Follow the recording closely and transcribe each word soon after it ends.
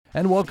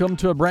And welcome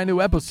to a brand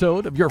new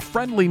episode of your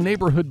friendly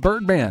neighborhood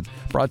Birdman,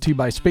 brought to you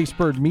by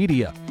Spacebird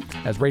Media.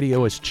 As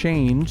radio has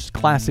changed,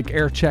 classic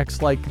air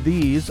checks like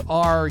these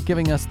are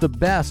giving us the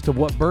best of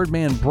what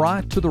Birdman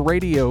brought to the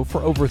radio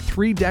for over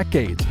 3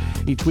 decades.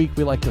 Each week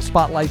we like to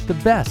spotlight the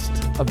best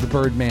of the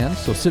Birdman,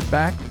 so sit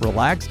back,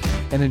 relax,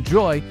 and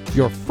enjoy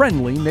your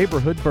friendly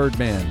neighborhood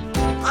Birdman.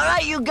 All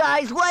right, you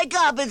guys, wake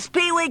up. It's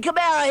Pee Wee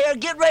Camara here.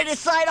 Get ready to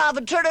sign off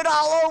and turn it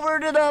all over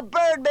to the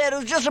Birdman,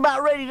 who's just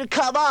about ready to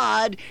come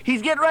on.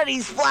 He's getting ready.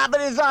 He's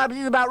flapping his arms.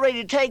 He's about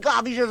ready to take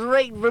off. He's just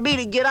waiting for me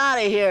to get out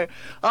of here.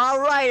 All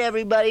right,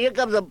 everybody, here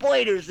comes the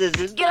Pointer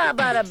Sisters. Get up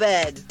out of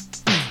bed.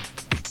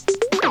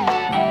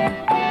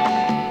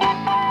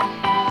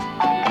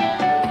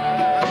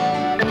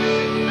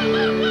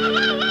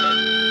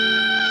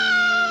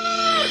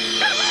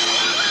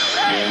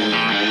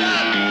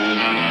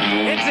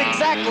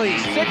 Exactly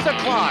 6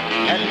 o'clock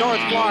at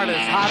North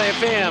Florida's Hot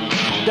FM,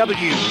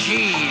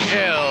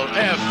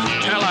 WGLF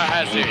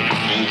Tallahassee.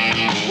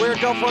 We're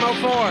Gulf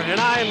 104, and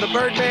I am the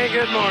Birdman.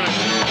 Good morning.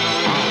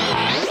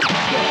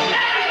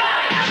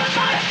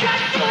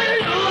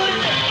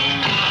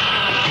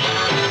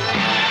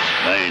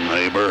 Hey,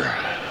 neighbor,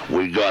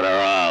 we got our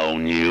eye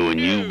on you, and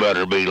you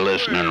better be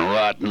listening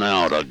right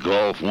now to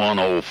Gulf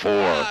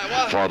 104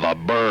 for the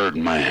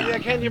Birdman. Yeah,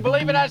 can you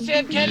believe it? I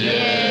said, can you?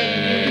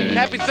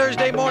 Happy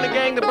Thursday morning,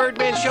 gang. The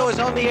Birdman Show is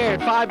on the air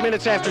at 5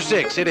 minutes after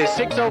 6. It is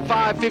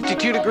 6:05,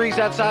 52 degrees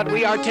outside.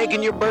 We are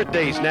taking your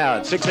birthdays now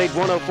at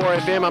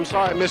 68104 FM. I'm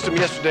sorry I missed them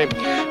yesterday,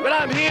 but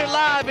I'm here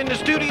live in the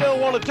studio.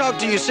 Want to talk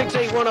to you,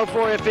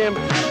 68104 FM.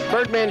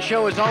 Birdman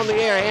Show is on the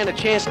air, and a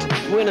chance to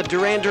win a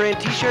Duran Duran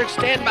t-shirt.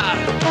 Stand by.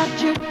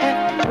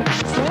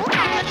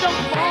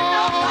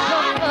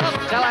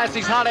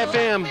 Tallahassee's Hot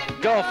FM,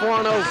 Gulf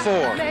 104.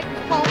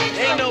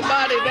 Ain't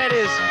nobody that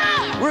is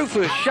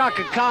Rufus,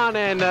 Shaka Khan,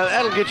 and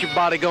that'll get your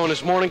body going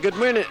this morning. Good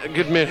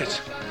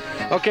minutes.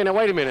 Okay, now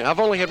wait a minute. I've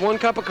only had 1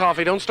 cup of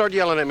coffee. Don't start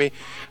yelling at me.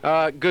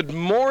 Good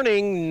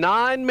morning,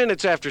 9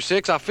 minutes after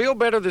 6. I feel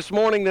better this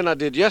morning than I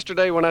did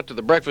yesterday. Went out to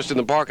the breakfast in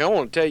the park. I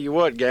want to tell you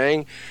what,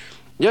 gang.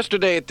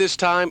 Yesterday at this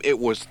time, it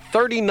was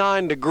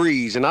 39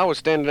 degrees, and I was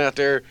standing out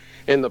there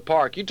in the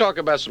park. You talk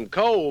about some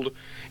cold.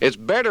 It's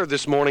better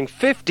this morning,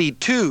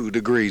 52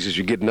 degrees as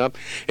you're getting up.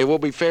 It will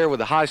be fair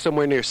with a high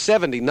somewhere near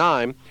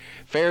 79.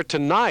 Fair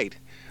tonight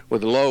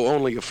with a low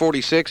only of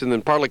 46, and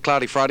then partly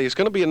cloudy Friday. It's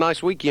going to be a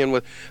nice weekend.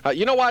 With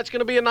you know why it's going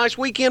to be a nice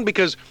weekend?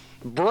 Because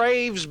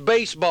Braves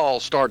baseball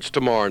starts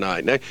tomorrow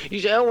night. Now, you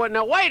say, oh,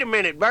 now wait a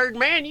minute,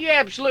 Birdman, you're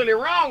absolutely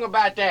wrong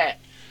about that.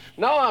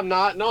 No, I'm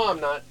not.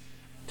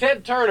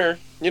 Ted Turner,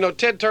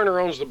 Ted Turner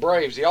owns the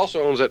Braves. He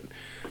also owns that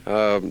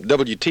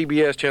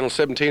WTBS Channel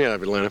 17 out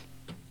of Atlanta.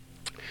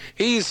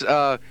 He's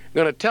going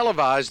to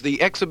televise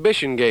the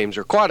exhibition games,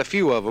 or quite a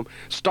few of them,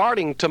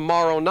 starting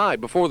tomorrow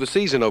night before the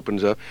season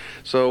opens up.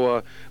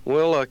 So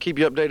we'll keep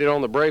you updated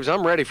on the Braves.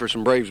 I'm ready for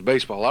some Braves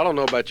baseball. I don't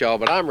know about y'all,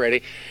 but I'm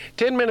ready.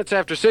 10 minutes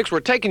after 6,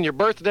 we're taking your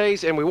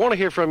birthdays, and we want to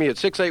hear from you at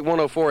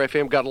 68104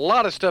 FM. Got a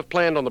lot of stuff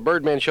planned on the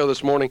Birdman Show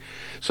this morning,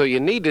 so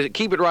you need to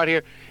keep it right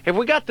here. Have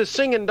we got the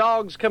singing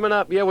dogs coming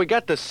up? Yeah, we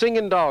got the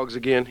singing dogs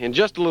again in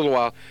just a little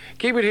while.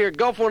 Keep it here at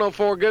Gulf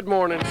 104. Good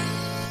morning.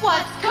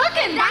 What's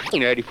cooking?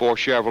 1984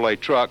 Chevrolet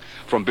truck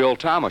from Bill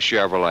Thomas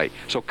Chevrolet.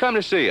 So come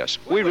to see us.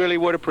 We really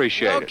would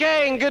appreciate it.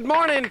 Okay, and good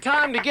morning.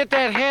 Time to get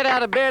that head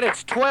out of bed.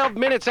 It's 12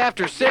 minutes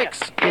after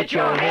 6. Get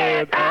your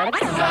head out.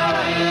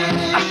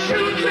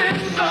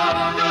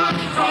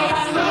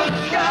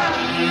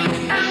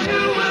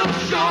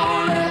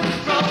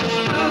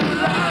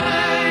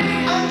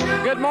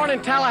 Good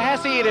morning,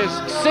 Tallahassee. It is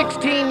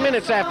 16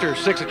 minutes after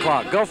 6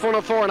 o'clock. Gulf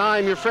 104, and I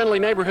am your friendly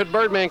neighborhood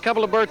Birdman.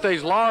 Couple of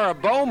birthdays. Laura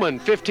Bowman,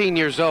 15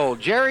 years old.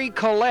 Jerry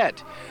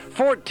Collette,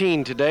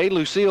 14 today.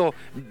 Lucille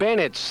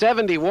Bennett,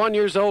 71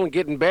 years old and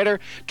getting better.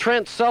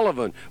 Trent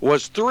Sullivan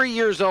was 3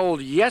 years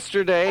old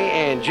yesterday.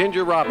 And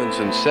Ginger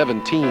Robinson,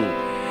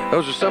 17.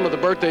 Those are some of the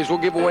birthdays. We'll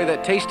give away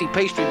that tasty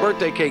pastry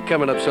birthday cake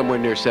coming up somewhere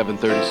near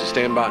 7:30, so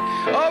stand by.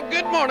 Oh,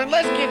 good morning.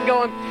 Let's get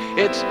going.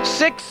 It's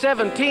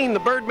 6:17, the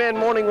Birdman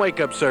Morning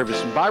Wake-Up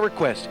Service. And by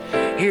request,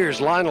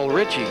 here's Lionel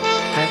Richie.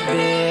 I've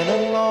been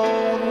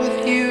alone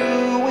with you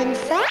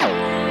inside.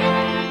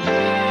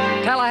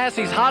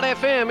 Tallahassee's Hot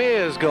FM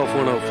is Gulf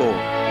 104.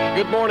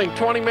 Good morning,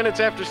 20 minutes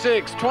after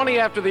 6, 20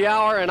 after the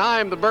hour, and I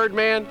am the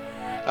Birdman.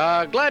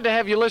 Glad to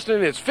have you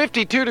listening. It's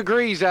 52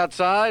 degrees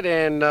outside,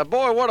 and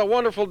boy, what a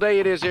wonderful day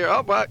it is here.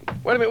 Oh,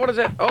 wait a minute, what is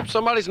that? Oh,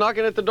 somebody's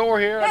knocking at the door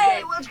here.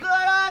 Hey, what's going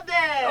on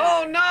there?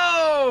 Oh,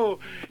 no!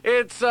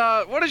 It's,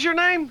 what is your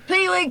name?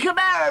 Pee Wee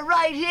Camara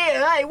right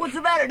here. Hey, what's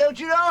the matter? Don't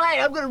you know? Hey,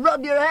 I'm going to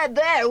rub your head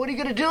there. What are you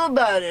going to do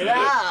about it?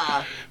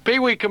 Pee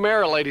Wee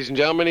Camara, ladies and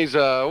gentlemen. He's,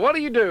 what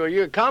do you do? Are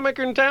you a comic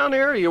in town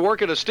here? Or you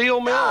work at a steel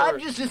mill? No, I'm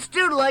just a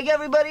student like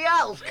everybody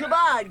else. Come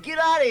on, get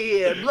out of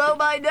here. Blow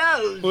my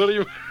nose. What do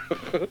you...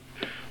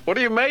 What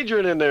are you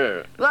majoring in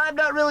there? Well, I'm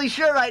not really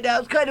sure right now.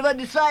 It's kind of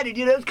undecided,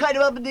 It's kind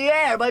of up in the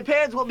air. My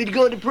parents want me to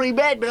go into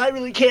pre-med, but I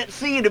really can't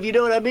see it, if you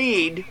know what I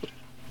mean.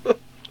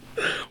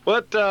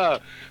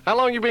 How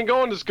long you been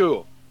going to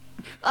school?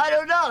 I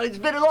don't know. It's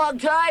been a long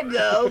time,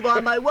 though,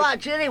 on my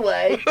watch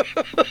anyway.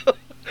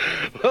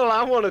 Well,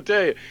 I want to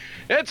tell you,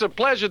 it's a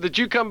pleasure that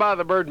you come by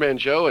the Birdman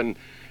Show, and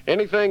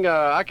anything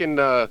I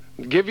can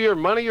give you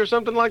money or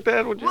something like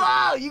that? Would you?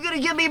 Whoa, you gonna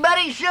give me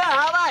money? Sure,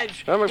 how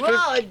much? How much?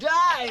 Whoa, a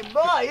dime.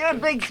 Boy, you're a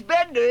big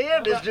spender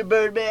here, Mr.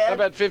 Birdman. How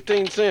about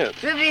 15 cents?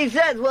 15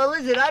 cents. Well,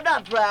 listen, I'm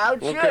not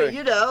proud. Sure, Okay.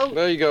 you know.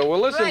 There you go. Well,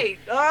 listen. Great.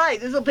 All right,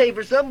 this will pay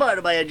for some part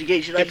of my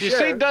education, I'm If you sure.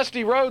 see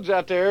Dusty Rhodes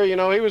out there, you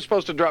know, he was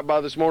supposed to drop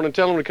by this morning.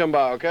 Tell him to come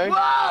by, okay?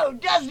 Whoa,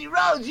 Dusty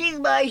Rhodes, he's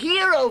my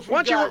hero for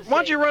Why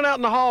don't you run out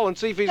in the hall and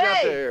see if he's out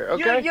there,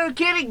 okay? You're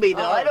kidding me,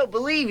 though. I don't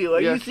believe you.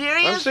 Are Yeah. you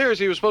serious? I'm serious.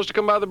 He was supposed to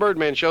come by the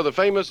Birdman Show. The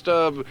famous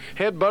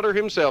head butter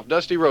himself,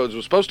 Dusty Rhodes,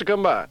 was supposed to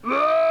come by.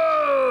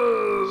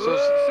 Whoa.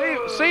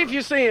 So see if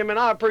you see him, and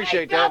I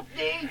appreciate that.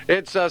 Dusty.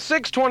 It's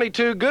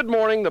 6:22. Good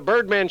morning. The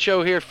Birdman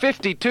Show here.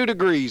 52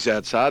 degrees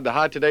outside. The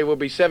high today will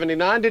be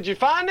 79. Did you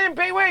find him,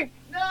 Pee-wee?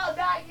 No,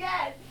 not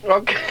yet.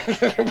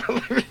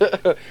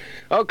 Okay.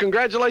 Oh,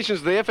 congratulations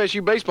to the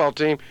FSU baseball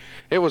team.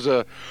 It was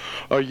a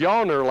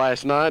yawner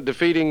last night,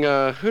 defeating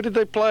who did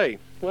they play?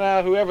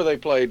 Well, whoever they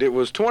played. It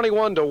was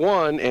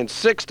 21-1 and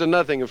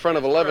 6-0 in front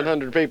of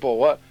 1,100 people.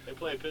 What? They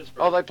played Pittsburgh.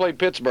 Oh, they played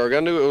Pittsburgh. I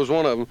knew it was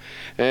one of them.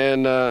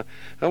 And I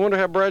wonder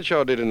how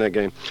Bradshaw did in that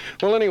game.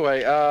 Well,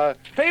 anyway,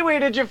 Pee-wee,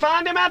 did you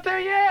find him out there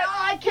yet? No,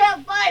 I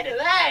can't find him.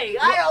 Hey,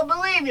 I don't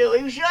believe you. Are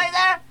you sure he's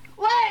there?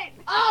 Wait!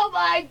 Oh,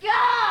 my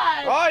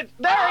God! All right,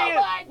 there he is.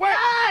 My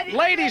God! He's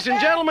Ladies and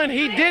there. gentlemen,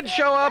 he did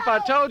show up. I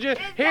told you.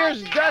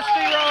 Here's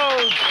Dusty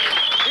Rhodes.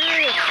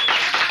 Here he is.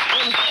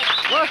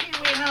 What?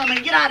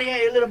 Get out of here,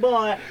 you little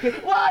boy.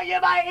 Whoa, you're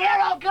my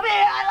hero. Come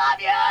here. I love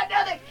you.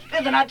 Nothing.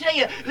 Listen, I tell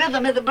you.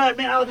 Listen, Mr.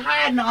 Birdman, I was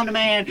hiding on the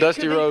man.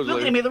 Dusty Rhodes.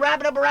 Look at me. They're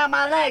wrapping up around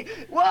my leg.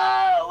 Whoa,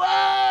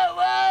 whoa,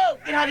 whoa.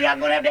 Get out of here. I'm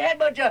going to have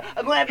to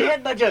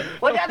headbutt you.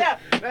 What's out there?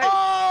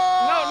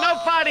 Oh! No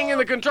fighting in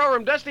the control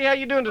room. Dusty, how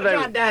you doing today?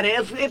 God, Daddy,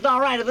 it's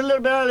all right. It's a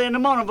little bit early in the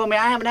morning for me.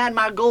 I haven't had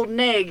my golden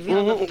eggs, you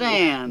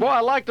understand? Boy,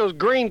 I like those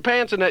green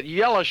pants and that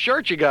yellow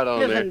shirt you got on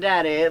Listen,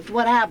 there. Daddy, it's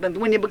what happens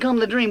when you become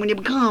the dream, when you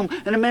become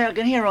an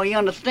American hero, you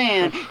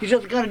understand? You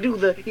just gotta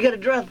you gotta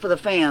dress for the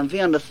fans,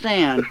 you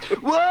understand?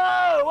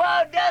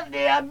 Whoa,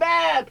 Dusty, I'm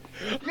back!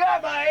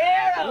 You're my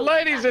hero!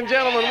 Ladies and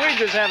gentlemen, we're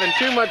just having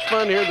too much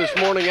fun here this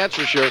morning, that's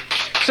for sure.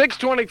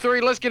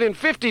 6:23, let's get in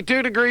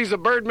 52 degrees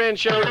of Birdman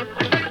Show.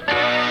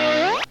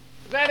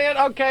 Is that it?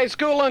 Okay,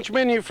 school lunch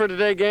menu for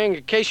today, gang.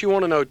 In case you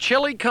want to know,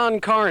 chili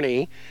con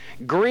carne,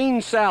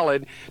 green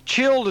salad,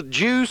 chilled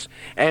juice,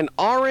 and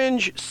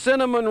orange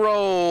cinnamon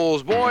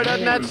rolls. Boy,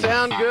 doesn't that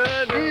sound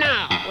good?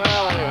 No.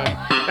 Well, anyway,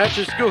 that's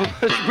your school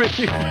lunch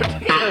menu for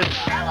today.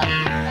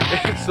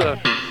 It's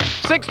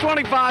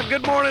 6:25.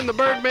 Good morning, the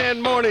Birdman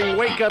Morning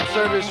Wake-Up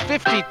Service,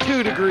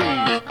 52 degrees.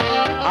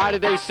 High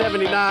today,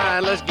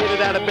 79. Let's get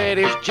it out of bed.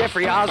 Here's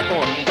Jeffrey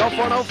Osborne. Gulf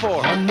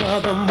 104.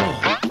 Another morning.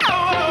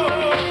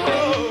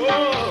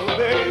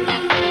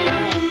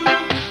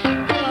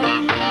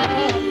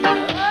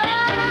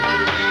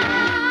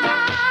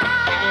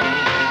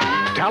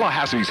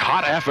 Tallahassee's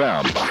Hot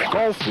FM,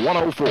 Gulf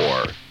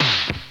 104.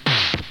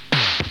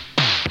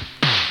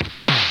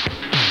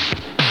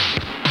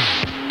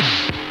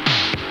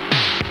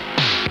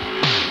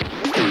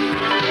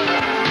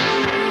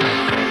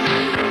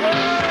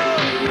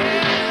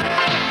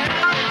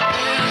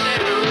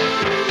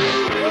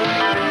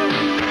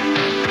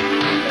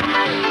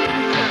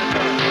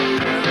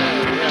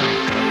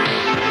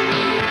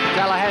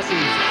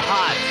 Tallahassee's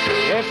Hot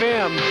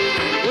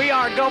FM. We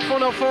are Gulf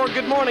 104.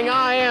 Good morning.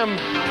 I am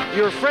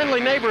your friendly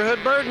neighborhood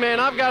Birdman.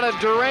 I've got a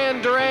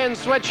Duran Duran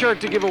sweatshirt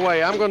to give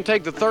away. I'm going to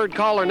take the third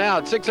caller now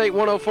at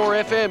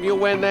 68104 FM. You'll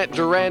win that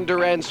Duran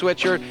Duran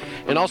sweatshirt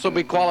and also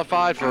be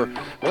qualified for,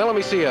 well, let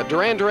me see, a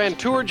Duran Duran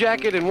tour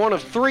jacket and one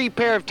of 3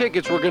 pair of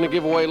tickets we're going to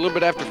give away a little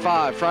bit after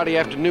 5, Friday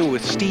afternoon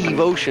with Steve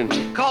Ocean.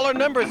 Caller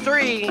number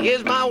 3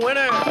 is my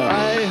winner.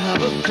 I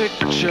have a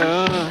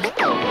picture.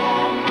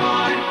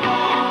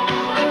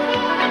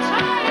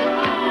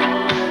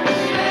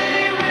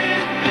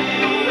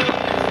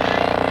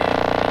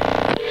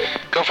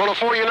 Gulf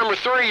 104, you're number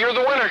 3. You're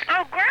the winner.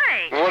 Oh,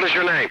 great. What is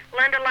your name?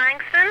 Linda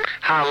Langston.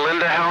 Hi,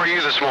 Linda. How are you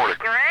this morning?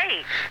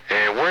 Great.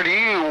 And where do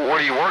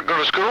you work? Go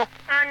to school?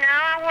 No,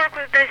 I work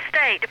with the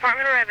state,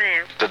 Department of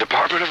Revenue. The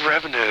Department of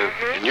Revenue.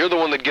 And you're the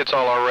one that gets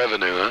all our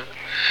revenue, huh?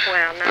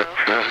 Well, no.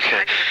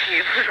 Okay.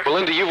 You. Well,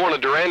 Linda, you've won a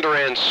Duran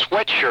Duran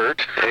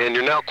sweatshirt, and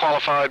you're now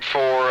qualified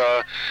for,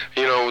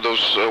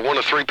 those one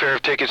of 3 pair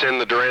of tickets and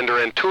the Duran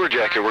Duran tour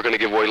jacket we're going to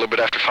give away a little bit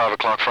after 5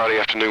 o'clock Friday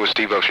afternoon with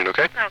Steve Ocean,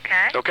 okay?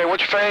 Okay. Okay,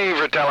 what's your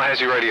favorite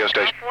Tallahassee radio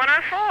station?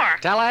 104.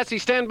 Tallahassee,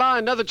 stand by.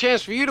 Another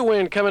chance for you to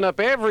win coming up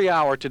every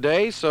hour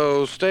today,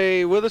 so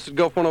stay with us at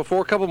Gulf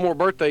 104. A couple more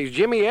birthdays.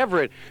 Jimmy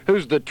Everett,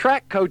 who's the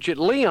track coach at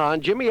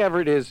Leon. Jimmy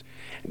Everett is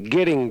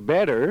getting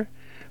better.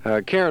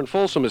 Karen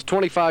Folsom is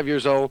 25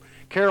 years old.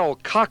 Carol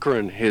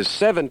Cochran is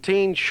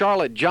 17.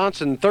 Charlotte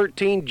Johnson,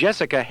 13.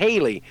 Jessica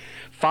Haley,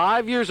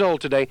 5 years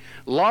old today.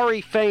 Laurie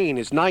Fain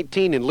is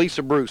 19, and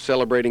Lisa Bruce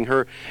celebrating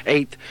her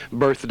 8th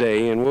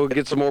birthday. And we'll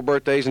get some more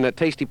birthdays and that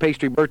tasty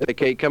pastry birthday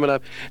cake coming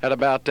up at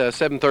about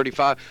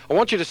 7:35. I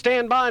want you to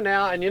stand by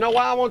now, and you know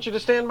why I want you to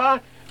stand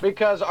by?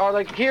 Because are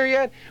they here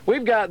yet?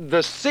 We've got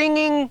the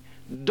singing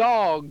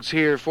dogs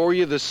here for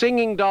you. The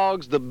singing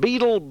dogs, the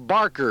Beetle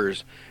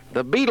Barkers.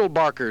 The Beetle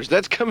Barkers.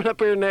 That's coming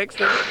up here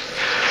next.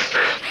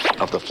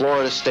 Of the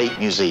Florida State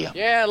Museum.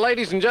 Yeah,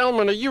 ladies and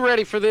gentlemen, are you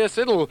ready for this?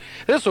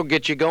 This will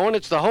get you going.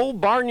 It's the whole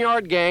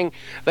Barnyard Gang.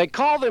 They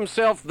call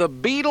themselves the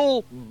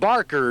Beetle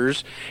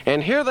Barkers,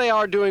 and here they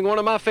are doing one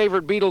of my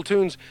favorite Beatle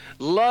tunes,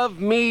 Love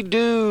Me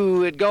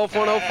Do, at Gulf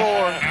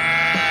 104.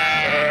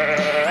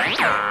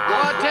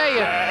 Well, I tell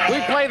you,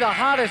 we play the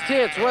hottest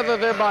hits, whether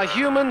they're by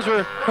humans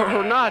or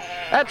not.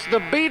 That's the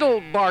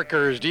Beetle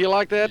Barkers. Do you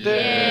like that?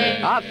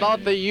 Yeah. I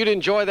thought that you'd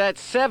enjoy that.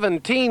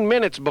 17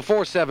 minutes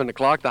before 7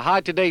 o'clock. The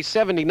high today,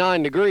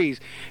 79 degrees.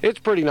 It's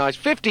pretty nice.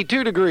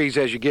 52 degrees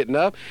as you're getting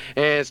up.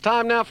 And it's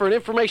time now for an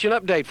information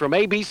update from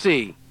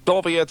ABC.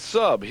 Lafayette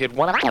Sub hit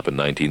one up in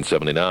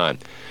 1979.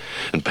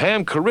 And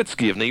Pam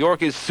Koritsky of New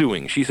York is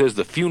suing. She says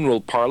the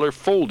funeral parlor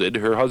folded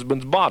her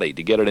husband's body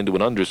to get it into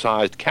an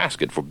undersized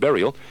casket for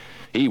burial.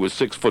 He was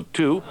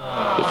 6'2".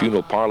 The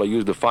funeral parlor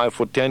used a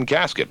 5'10"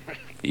 casket.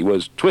 He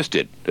was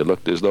twisted. It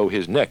looked as though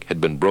his neck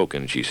had been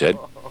broken, she said.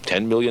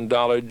 $10 million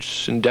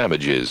in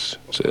damages,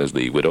 says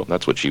the widow.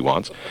 That's what she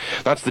wants.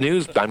 That's the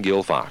news. I'm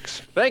Gil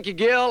Fox. Thank you,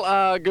 Gil.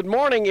 Good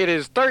morning. It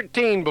is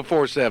 13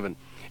 before 7.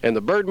 And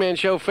the Birdman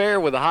Show fair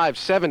with a high of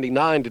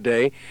 79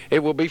 today. It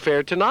will be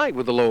fair tonight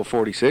with a low of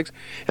 46.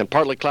 And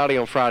partly cloudy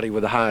on Friday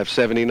with a high of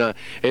 79.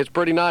 It's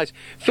pretty nice.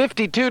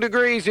 52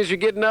 degrees as you're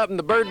getting up in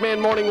the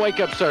Birdman Morning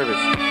Wake-Up Service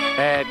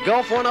at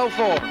Gulf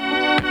 104.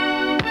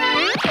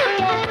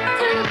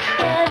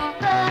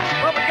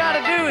 What we got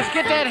to do is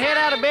get that head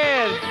out of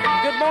bed.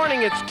 Good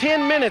morning. It's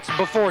 10 minutes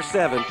before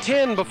 7.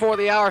 10 before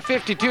the hour.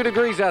 52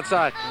 degrees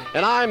outside.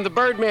 And I'm the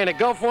Birdman at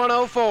Gulf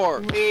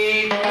 104.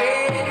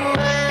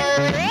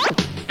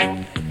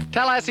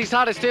 Tallahassee's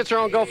hottest hits are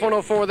on Gulf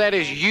 104. That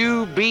is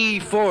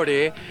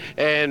UB40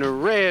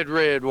 and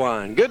Red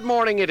Wine. Good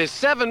morning. It is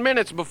 7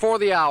 minutes before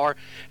the hour,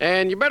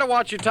 and you better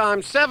watch your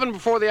time. 7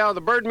 before the hour,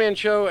 the Birdman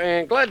Show,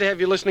 and glad to have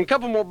you listening.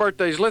 Couple more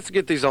birthdays. Let's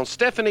get these on.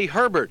 Stephanie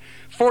Herbert,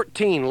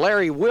 14.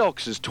 Larry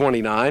Wilkes is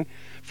 29.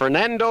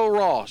 Fernando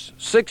Ross,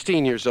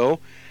 16 years old.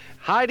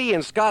 Heidi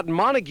and Scott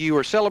Montague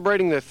are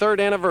celebrating their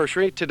 3rd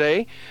anniversary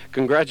today.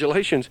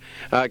 Congratulations.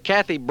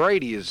 Kathy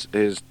Brady is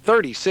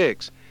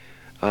 36.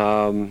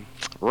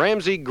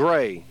 Ramsey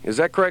Gray, is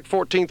that correct?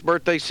 14th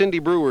birthday. Cindy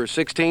Brewer,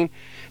 16.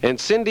 And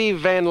Cindy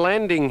Van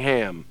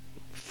Landingham,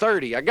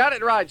 30. I got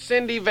it right.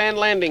 Cindy Van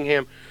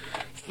Landingham,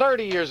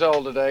 30 years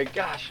old today.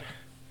 Gosh,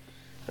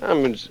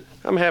 I'm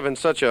having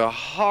such a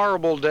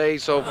horrible day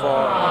so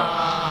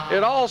far.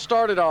 It all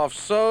started off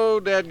so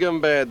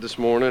dadgum bad this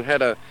morning.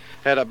 Had a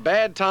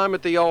bad time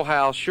at the old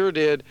house, sure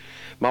did.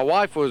 My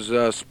wife was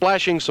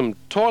splashing some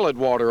toilet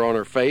water on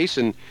her face,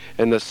 and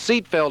the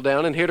seat fell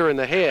down and hit her in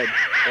the head.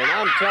 And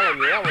I'm telling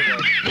you, that was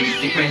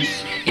Easy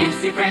Prince.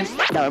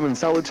 Diamond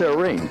solitaire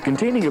ring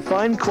containing a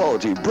fine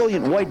quality,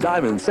 brilliant white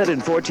diamond set in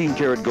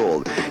 14-karat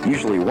gold.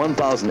 Usually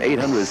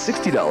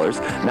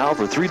 $1,860. Now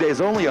for 3 days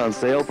only on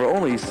sale for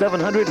only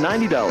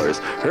 $790.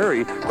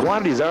 Hurry,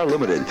 quantities are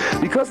limited.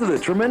 Because of the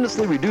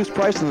tremendously reduced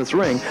price in this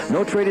ring,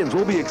 no trade-ins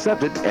will be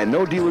accepted and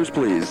no dealers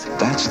please.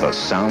 That's the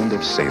sound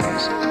of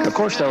savings. Of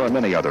course, there are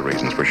many other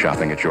reasons for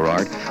shopping at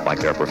Girard, like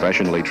their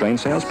professionally trained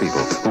salespeople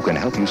who can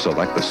help you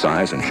select the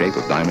size and shape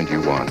of diamond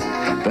you want.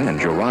 Then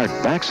Girard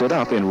backs it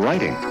up in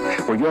writing.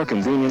 For your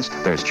convenience,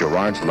 there's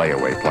Girard's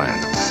layaway plan.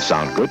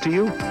 Sound good to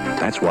you?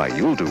 That's why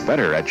you'll do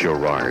better at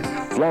Girard,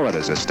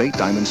 Florida's estate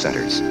diamond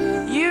centers.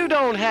 You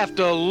don't have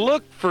to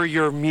look for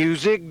your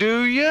music,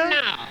 do you?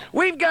 No.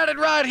 We've got it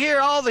right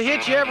here, all the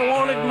hits you ever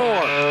wanted more,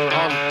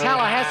 on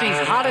Tallahassee's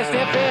hottest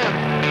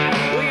FM.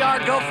 We are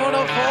Gulf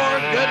 104.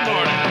 Good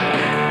morning.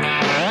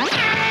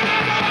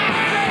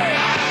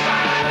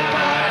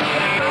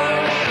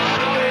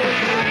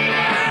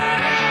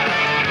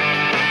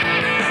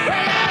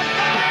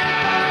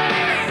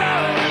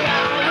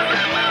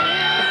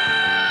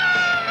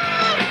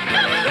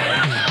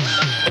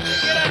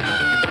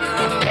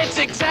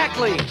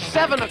 Exactly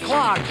 7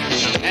 o'clock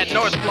at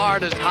North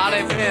Florida's Hot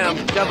FM,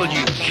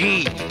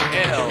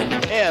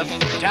 WGLF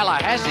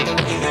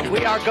Tallahassee.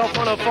 We are Gulf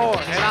 104,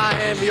 and I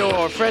am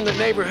your friendly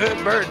neighborhood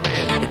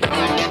Birdman.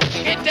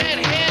 Get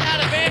that head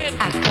out of bed.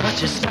 I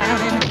thought you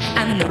smiling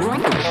and the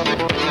wrong.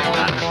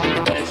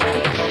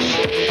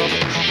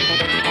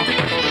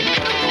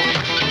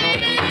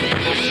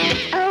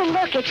 Oh,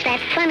 look, it's that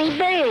funny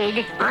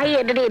bird.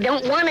 I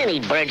don't want any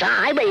birds.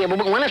 I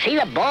want to see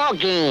the ball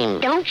game.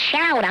 Don't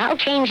shout. I'll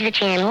change the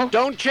channel.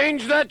 Don't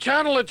change that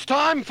channel. It's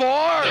time for...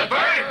 The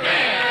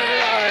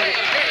Birdman!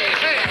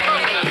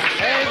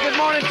 Hey, good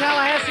morning,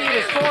 Tallahassee. It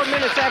is 4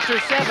 minutes after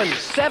 7.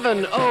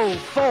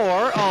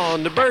 7:04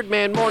 on the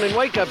Birdman Morning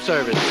Wake-Up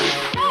Service.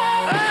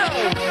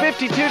 Oh!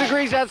 52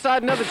 degrees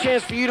outside. Another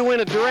chance for you to win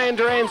a Duran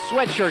Duran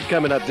sweatshirt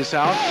coming up this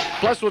hour.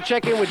 Plus, we'll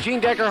check in with Gene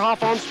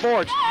Deckerhoff on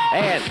sports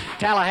and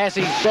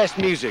Tallahassee's best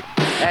music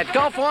at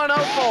Gulf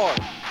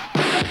 104.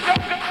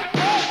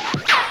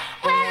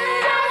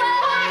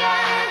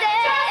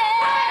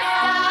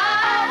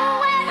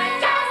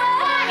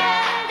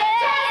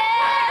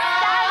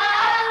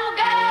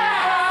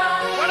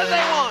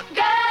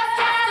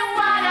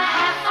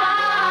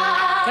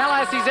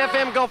 Tallahassee's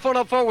FM Gulf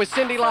 104 with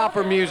Cyndi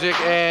Lauper music,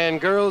 and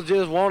girls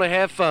just want to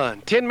have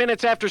fun. 10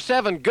 minutes after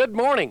 7, good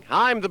morning.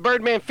 I'm the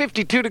Birdman,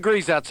 52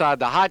 degrees outside.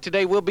 The high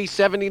today will be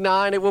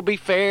 79. It will be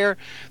fair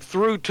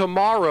through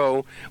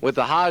tomorrow with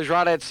the highs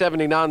right at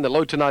 79, the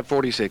low tonight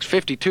 46.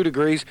 52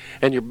 degrees,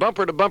 and your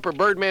bumper-to-bumper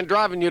Birdman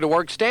driving you to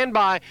work. Stand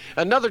by.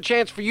 Another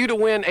chance for you to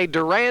win a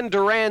Duran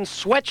Duran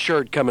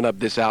sweatshirt coming up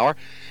this hour.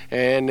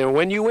 And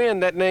when you win,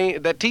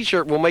 that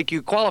T-shirt will make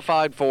you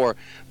qualified for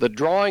the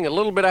drawing a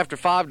little bit after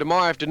 5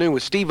 tomorrow afternoon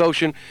with Steve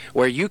Ocean,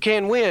 where you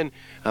can win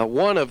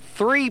one of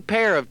 3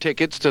 pair of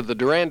tickets to the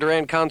Duran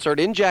Duran concert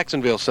in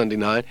Jacksonville Sunday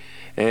night.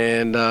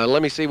 And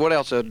let me see what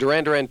else, a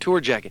Duran Duran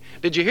tour jacket.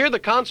 Did you hear the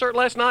concert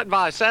last night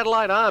via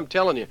satellite? I'm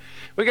telling you,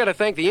 we got to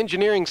thank the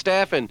engineering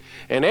staff and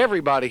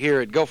everybody here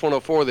at Gulf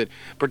 104 that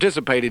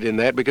participated in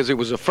that, because it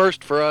was a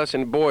first for us,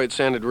 and boy, it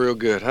sounded real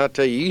good. I'll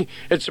tell you,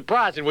 it's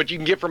surprising what you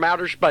can get from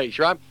outer space,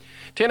 right?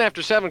 10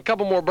 after 7, a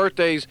couple more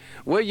birthdays.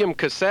 William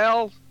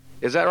Cassell,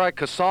 is that right?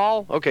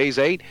 Cassell? Okay, he's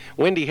 8.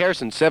 Wendy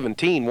Harrison,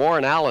 17.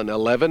 Warren Allen,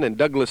 11. And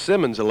Douglas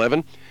Simmons,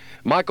 11.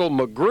 Michael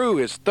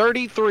McGrew is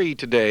 33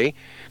 today.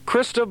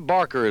 Krista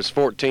Barker is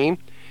 14.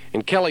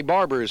 And Kelly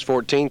Barber is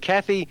 14.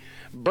 Kathy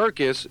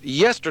Burkis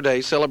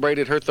yesterday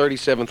celebrated her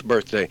 37th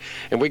birthday.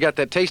 And we got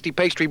that tasty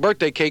pastry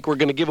birthday cake we're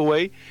going to give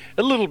away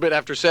a little bit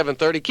after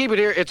 7:30. Keep it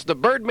here. It's the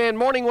Birdman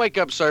Morning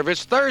Wake-Up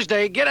Service.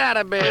 Thursday, get out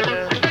of bed.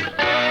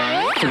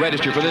 To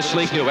register for this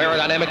sleek, new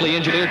aerodynamically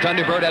engineered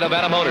Thunderbird at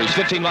Havana Motors,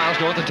 15 miles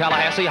north of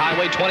Tallahassee,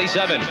 Highway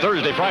 27.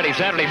 Thursday, Friday,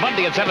 Saturday,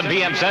 Monday at 7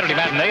 p.m., Saturday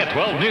matinee at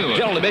 12 noon.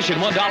 General admission,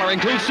 $1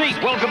 includes seats.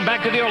 Welcome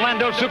back to the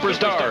Orlando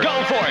Superstars.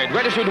 Go for it.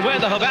 Register to win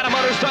the Havana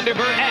Motors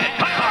Thunderbird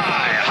at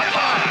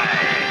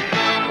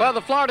Well,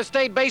 the Florida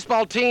State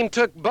baseball team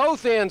took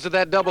both ends of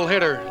that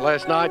doubleheader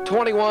last night,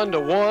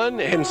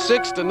 21-1 and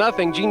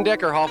 6-0. Gene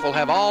Deckerhoff will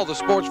have all the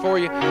sports for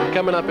you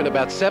coming up in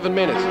about 7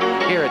 minutes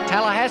here at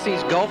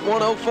Tallahassee's Gulf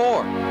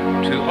 104.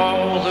 To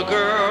all the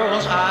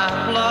girls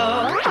I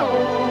love.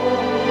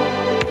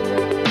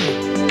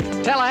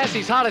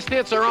 Tallahassee's hottest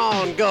hits are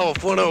on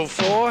Gulf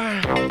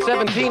 104.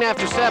 17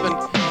 after 7,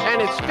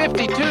 and it's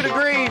 52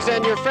 degrees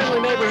and your friendly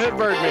neighborhood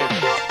Birdman.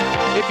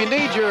 If you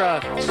need your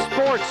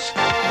sports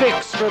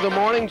fix for the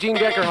morning, Gene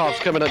Deckerhoff's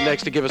coming up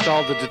next to give us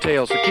all the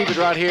details. So keep it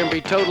right here and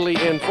be totally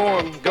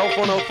informed. Gulf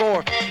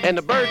 104 and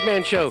the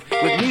Birdman Show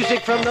with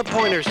music from the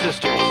Pointer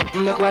Sisters.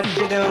 Look what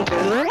you do.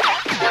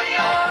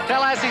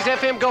 Tallahassee's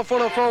FM Gulf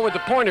 104 with the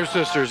Pointer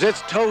Sisters.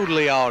 It's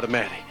totally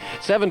automatic.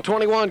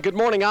 7:21. Good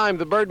morning. I'm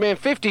the Birdman.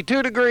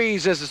 52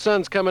 degrees as the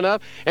sun's coming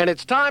up. And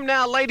it's time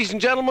now, ladies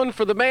and gentlemen,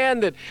 for the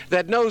man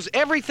that knows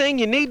everything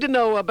you need to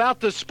know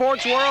about the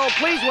sports world.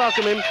 Please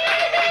welcome him,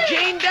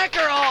 Gene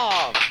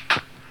Deckerhoff.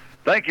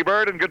 Thank you,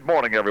 Bird, and good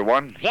morning,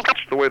 everyone.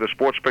 That's the way the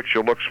sports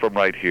picture looks from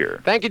right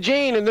here. Thank you,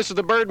 Gene. And this is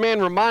the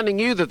Birdman reminding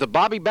you that the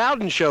Bobby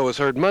Bowden Show is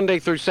heard Monday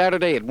through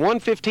Saturday at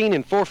 1:15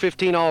 and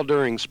 4:15 all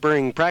during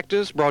spring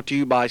practice. Brought to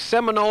you by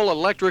Seminole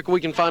Electric.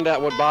 We can find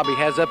out what Bobby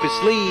has up his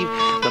sleeve.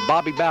 The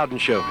Bobby Bowden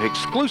Show,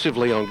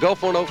 exclusively on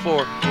Gulf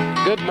 104.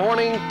 Good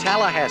morning,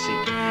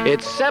 Tallahassee.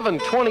 It's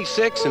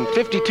 7:26 and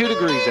 52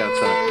 degrees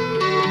outside.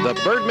 The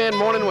Birdman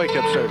Morning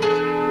Wake-Up Service.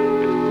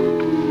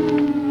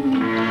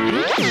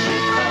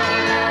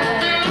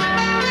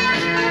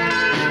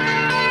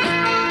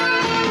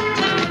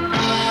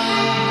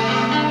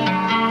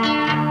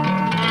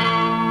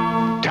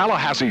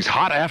 Tallahassee's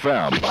Hot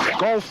FM,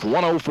 Gulf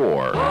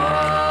 104.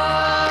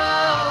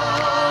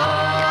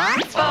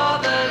 For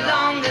the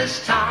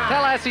longest time.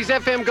 Tallahassee's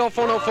FM Gulf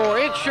 104.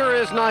 It sure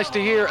is nice to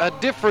hear a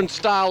different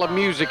style of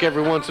music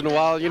every once in a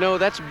while. You know,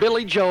 that's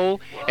Billy Joel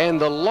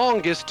and The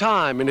Longest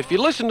Time. And if you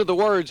listen to the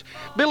words,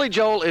 Billy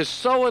Joel is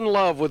so in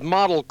love with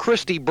model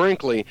Christy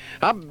Brinkley.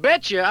 I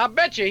bet you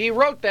he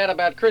wrote that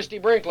about Christy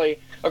Brinkley.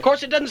 Of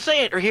course, it doesn't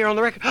say it here on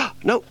the record.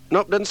 Nope,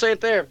 doesn't say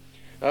it there.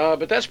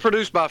 But that's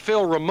produced by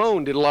Phil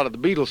Ramone, did a lot of the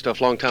Beatles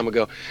stuff a long time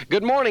ago.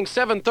 Good morning,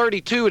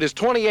 7:32. It is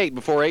 28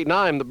 before 8, and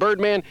I'm the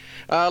Birdman.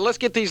 Let's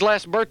get these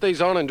last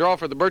birthdays on and draw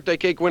for the birthday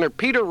cake winner.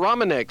 Peter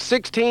Romanek,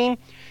 16.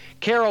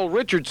 Carol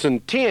Richardson,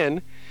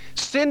 10.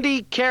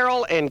 Cindy,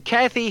 Carol, and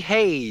Kathy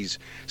Hayes,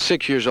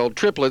 6 years old,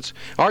 triplets.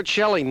 Art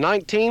Shelley,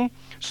 19.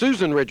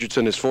 Susan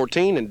Richardson is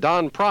 14, and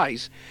Don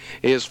Price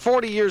is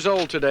 40 years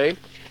old today.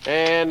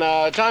 And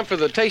time for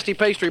the Tasty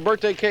Pastry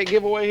birthday cake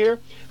giveaway here.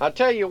 I'll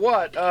tell you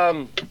what,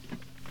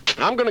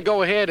 I'm going to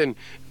go ahead and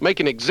make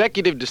an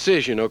executive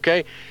decision,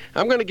 okay?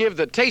 I'm going to give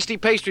the Tasty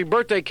Pastry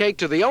birthday cake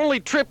to the only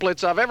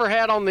triplets I've ever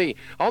had on the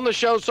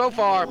show so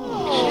far,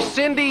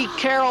 Cindy,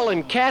 Carol,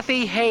 and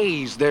Kathy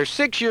Hayes. They're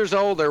 6 years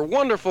old. They're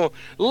wonderful,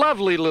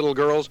 lovely little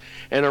girls,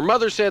 and her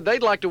mother said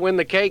they'd like to win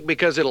the cake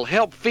because it'll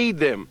help feed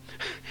them.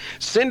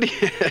 Cindy,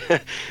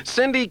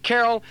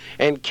 Carol,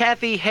 and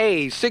Kathy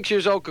Hayes, 6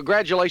 years old.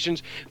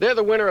 Congratulations. They're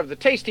the winner of the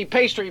Tasty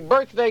Pastry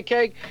birthday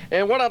cake,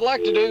 and what I'd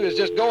like to do is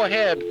just go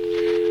ahead.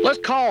 Let's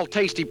call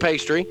Tasty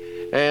Pastry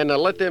and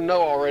let them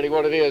know already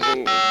what it is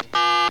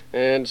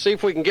and see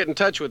if we can get in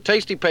touch with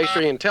Tasty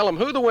Pastry and tell them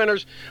who the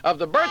winners of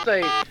the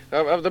birthday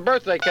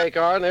cake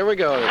are. And there we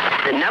go.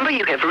 The number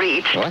you have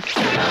reached. What?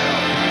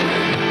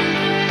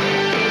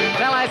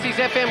 Tallahassee's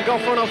FM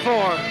Gulf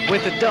 104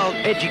 with adult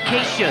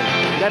education.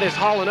 That is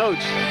Hall &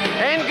 Oates.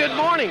 And good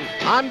morning.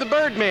 I'm the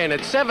Birdman.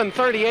 At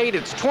 7:38,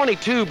 it's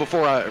 22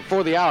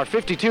 before the hour.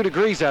 52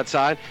 degrees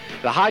outside.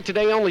 The high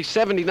today only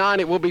 79.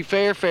 It will be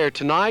fair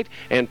tonight,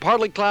 and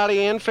partly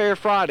cloudy and fair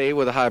Friday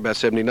with a high about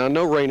 79.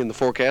 No rain in the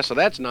forecast, so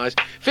that's nice.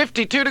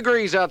 52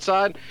 degrees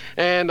outside,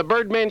 and the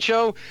Birdman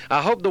Show.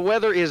 I hope the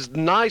weather is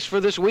nice for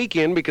this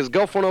weekend because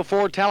Gulf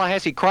 104,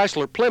 Tallahassee,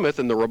 Chrysler, Plymouth,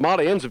 and the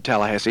Ramada Inns of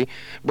Tallahassee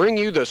bring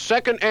you the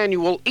second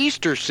annual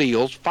Easter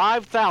Seals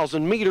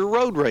 5,000-meter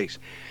road race.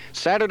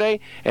 Saturday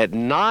at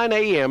 9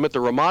 a.m. at the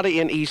Ramada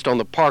Inn East on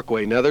the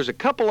Parkway. Now, there's a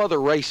couple other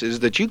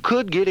races that you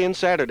could get in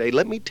Saturday.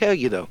 Let me tell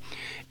you, though,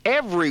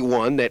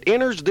 everyone that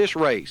enters this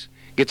race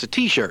gets a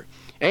T-shirt.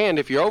 And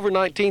if you're over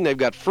 19, they've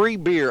got free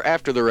beer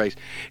after the race.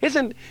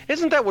 Isn't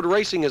that what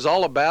racing is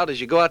all about, is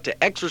you go out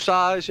to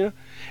exercise, you know,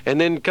 and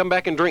then come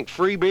back and drink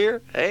free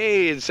beer?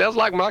 Hey, it sounds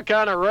like my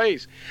kind of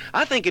race.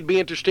 I think it'd be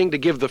interesting to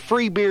give the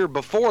free beer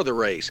before the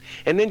race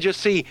and then just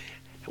see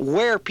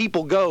where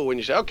people go when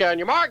you say, okay, on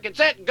your mark, get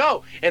set, and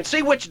go, and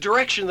see which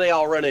direction they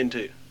all run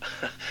into.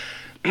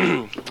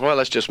 Well,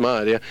 that's just my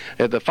idea.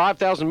 At the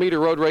 5,000-meter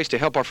road race to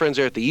help our friends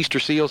there at the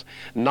Easter Seals,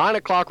 9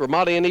 o'clock,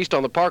 Ramada Inn East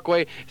on the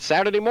Parkway,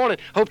 Saturday morning.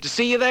 Hope to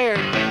see you there.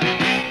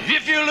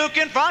 If you're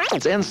looking for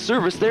and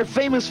service they're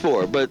famous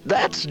for, but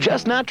that's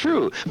just not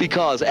true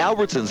because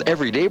Albertsons'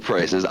 everyday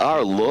prices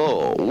are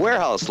low,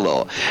 warehouse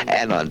low.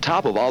 And on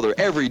top of all their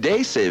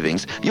everyday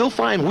savings, you'll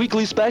find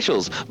weekly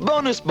specials,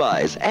 bonus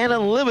buys, and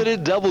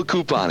unlimited double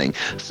couponing.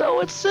 So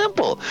it's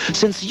simple.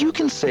 Since you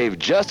can save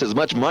just as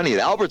much money at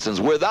Albertsons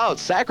without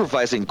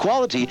sacrificing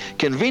quality,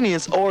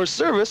 convenience, or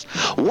service,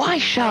 why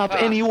shop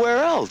anywhere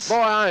else? Boy,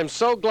 I am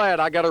so glad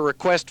I got a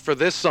request for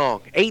this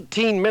song.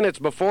 18 minutes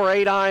before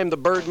 8, I am the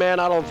Birdman.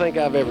 I don't think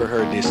I've ever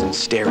heard this in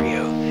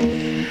stereo.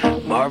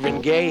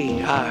 Marvin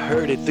Gaye, I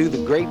heard it through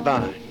the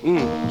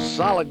grapevine.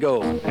 Solid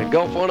gold at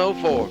Gulf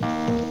 104.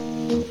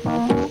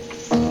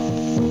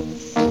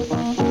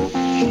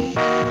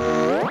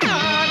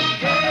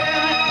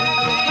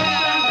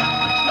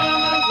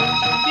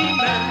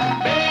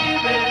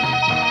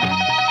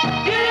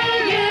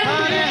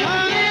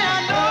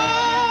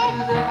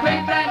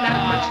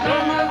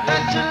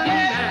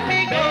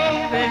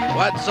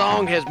 What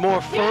song has more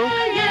funk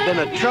than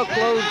a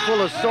truckload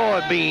full of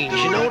soybeans?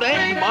 You know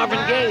that? Marvin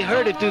Gaye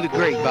heard it through the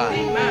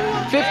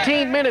grapevine.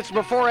 15 minutes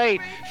before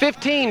 8,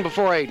 15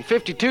 before 8, and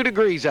 52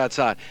 degrees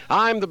outside.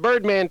 I'm the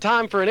Birdman.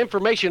 Time for an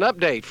information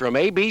update from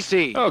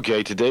ABC.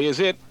 Okay, today is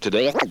it.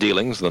 Today,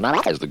 dealings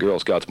as the Girl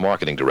Scouts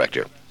marketing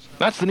director.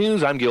 That's the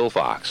news. I'm Gil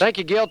Fox. Thank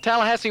you, Gil.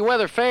 Tallahassee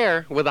weather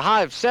fair with a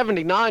high of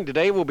 79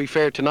 today. Will be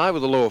fair tonight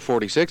with a low of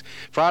 46.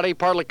 Friday,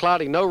 partly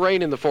cloudy, no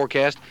rain in the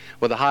forecast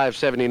with a high of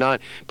 79.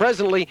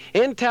 Presently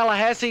in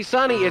Tallahassee,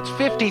 sunny. It's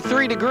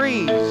 53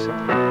 degrees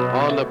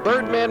on the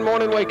Birdman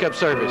Morning Wake Up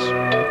Service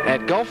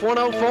at Gulf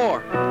 104.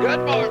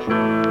 Good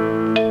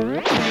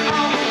morning.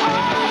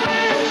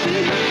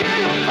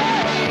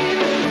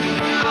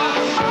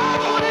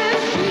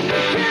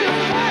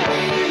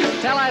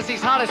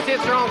 Tallahassee's hottest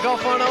hits are on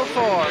Gulf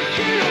 104.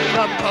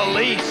 The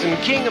Police and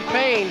King of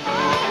Pain.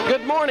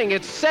 Good morning.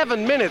 It's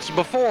 7 minutes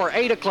before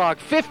 8 o'clock.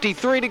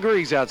 53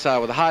 degrees outside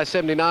with a high of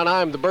 79.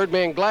 I'm the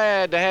Birdman.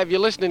 Glad to have you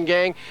listening,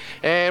 gang.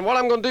 And what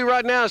I'm going to do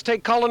right now is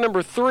take caller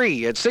number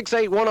 3 at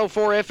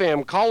 68104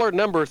 FM. Caller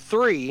number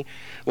 3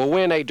 will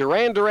win a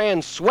Duran Duran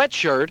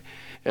sweatshirt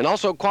and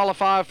also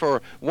qualify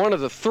for one of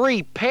the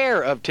 3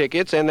 pair of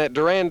tickets and that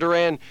Duran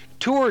Duran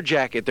tour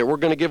jacket that we're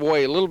going to give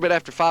away a little bit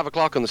after 5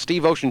 o'clock on the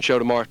Steve Ocean Show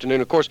tomorrow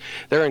afternoon. Of course,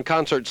 they're in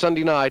concert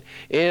Sunday night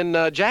in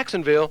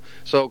Jacksonville.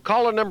 So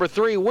caller number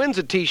 3 wins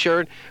a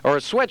T-shirt, or a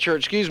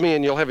sweatshirt,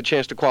 and you'll have a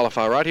chance to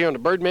qualify right here on the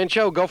Birdman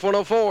Show, Gulf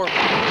 104.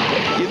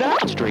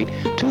 United Street,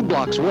 2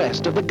 blocks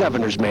west of the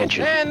Governor's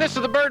Mansion. And this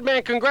is the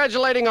Birdman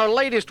congratulating our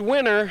latest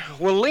winner,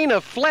 Willena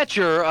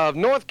Fletcher of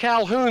North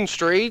Calhoun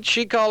Street.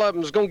 She called up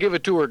and was going to give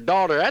it to her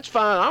daughter. That's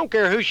fine. I don't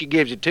care who she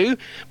gives it to,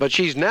 but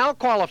she's now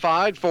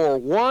qualified for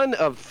one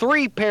of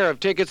 3 pair of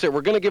tickets that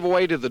we're going to give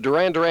away to the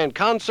Duran Duran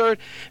concert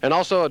and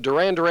also a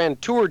Duran Duran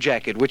tour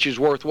jacket, which is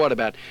worth, what,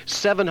 about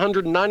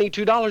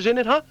 $792 in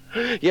it, huh?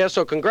 Yeah,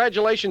 so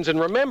congratulations, and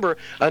remember,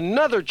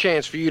 another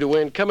chance for you to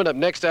win coming up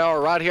next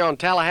hour right here on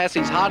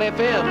Tallahassee's Hot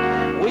FM.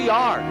 We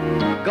are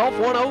Gulf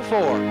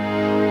 104.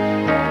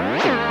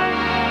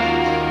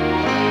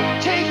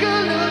 Take a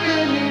look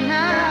at me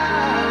now.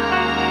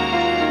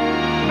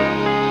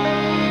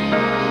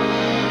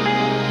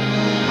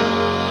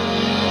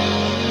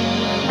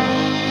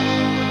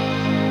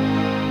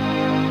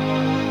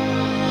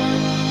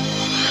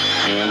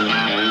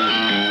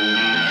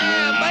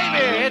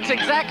 It's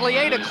exactly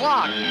 8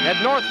 o'clock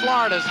at North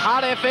Florida's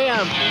Hot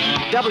FM,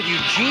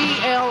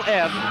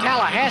 WGLF,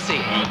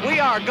 Tallahassee. We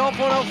are Gulf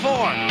 104,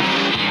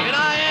 and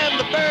I am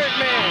the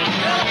Birdman.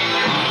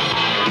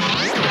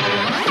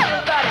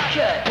 Everybody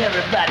cut,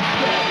 everybody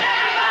cut.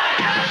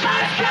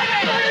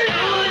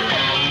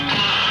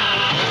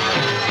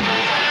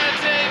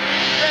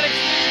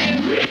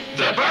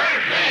 The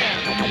Birdman.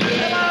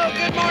 Hello,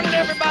 good morning,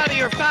 everybody.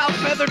 Your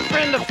foul-feathered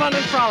friend of fun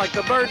and frolic,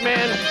 the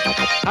Birdman.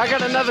 I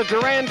got another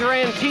Duran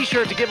Duran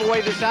t-shirt to give away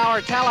this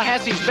hour,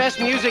 Tallahassee's best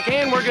music,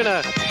 and we're going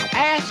to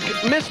Ask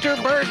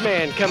Mr.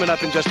 Birdman coming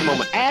up in just a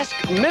moment. Ask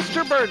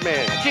Mr.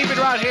 Birdman. Keep it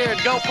right here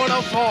at Gulf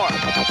 104.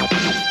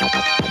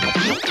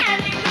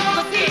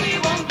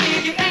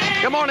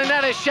 Good morning,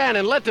 that is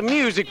Shannon. Let the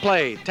music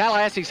play.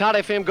 Tallahassee's Hot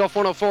FM, Gulf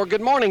 104.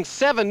 Good morning,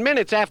 7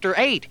 minutes after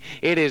 8.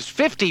 It is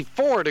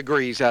 54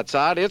 degrees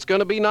outside. It's going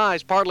to be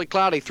nice, partly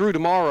cloudy through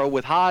tomorrow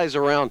with highs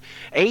around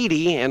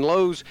 80 and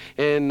lows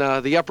in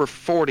the upper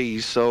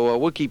 40s. So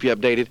we'll keep you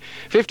updated.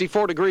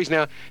 54 degrees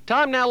now.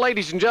 Time now,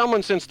 ladies and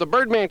gentlemen, since the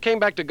Birdman came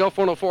back to Gulf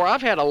 104,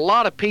 I've had a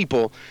lot of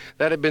people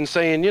that have been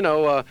saying, you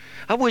know,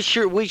 I wish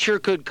we sure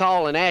could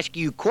call and ask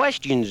you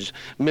questions,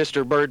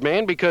 Mr.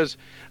 Birdman, because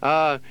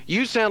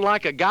you sound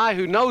like a guy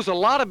who knows a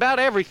lot about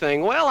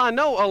everything. Well, I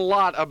know a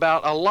lot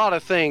about a lot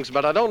of things,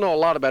 but I don't know a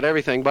lot about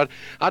everything. But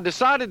I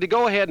decided to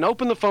go ahead and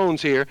open the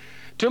phones here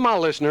to my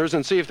listeners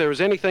and see if there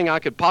was anything I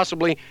could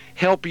possibly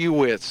help you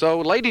with. So,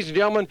 ladies and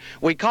gentlemen,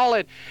 we call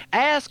it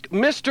Ask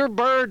Mr.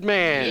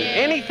 Birdman. Yeah.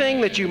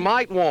 Anything that you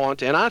might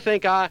want, and I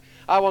think I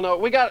will know.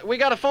 We got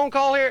a phone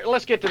call here.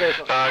 Let's get to this.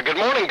 Good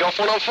morning, Gulf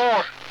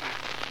 104.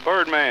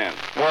 Birdman.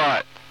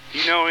 What?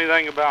 You know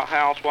anything about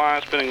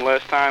housewives spending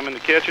less time in the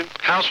kitchen?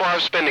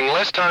 Housewives spending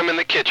less time in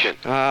the kitchen.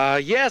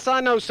 Yes, I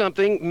know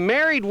something.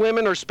 Married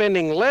women are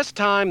spending less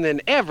time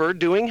than ever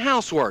doing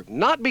housework.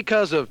 Not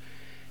because of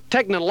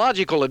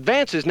technological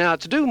advances. Now,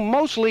 it's due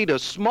mostly to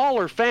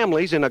smaller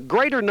families and a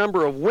greater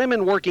number of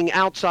women working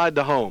outside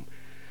the home.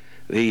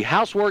 The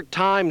housework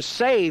time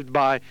saved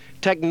by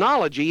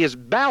technology is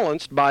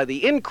balanced by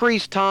the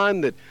increased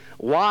time that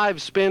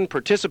wives spend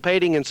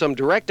participating in some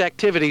direct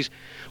activities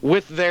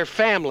with their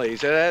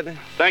families.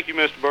 Thank you,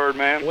 Mr.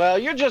 Birdman. Well,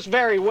 you're just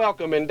very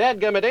welcome. And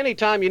dadgummit,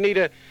 anytime you need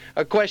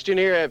a question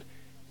here,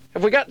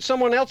 have we got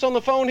someone else on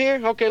the phone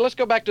here? Okay, let's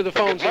go back to the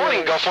phone. Good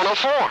morning, Gulf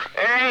 104.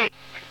 Hey.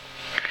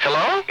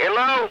 Hello?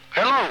 Hello?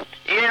 Hello?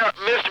 Yeah,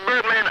 Mr.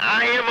 Birdman,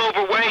 I am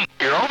overweight.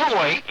 You're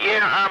overweight?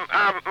 Yeah,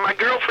 my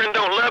girlfriend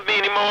don't love me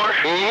anymore.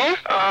 Mm-hmm.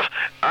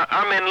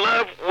 I'm in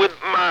love with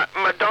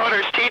my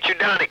daughter's teacher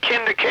down at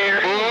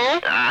KinderCare.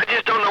 Mm-hmm. I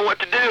just don't know what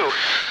to do.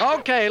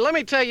 Okay, let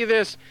me tell you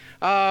this.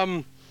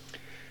 Mount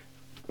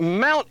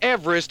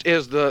Everest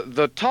is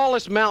the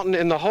tallest mountain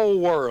in the whole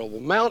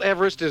world. Mount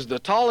Everest is the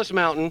tallest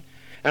mountain,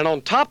 and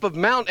on top of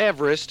Mount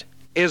Everest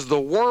is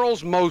the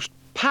world's most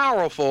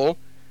powerful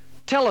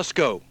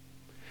telescope.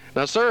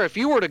 Now, sir, if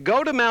you were to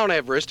go to Mount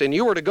Everest and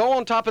you were to go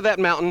on top of that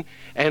mountain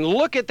and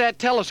look at that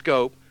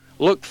telescope,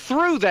 look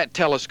through that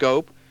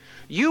telescope,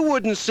 you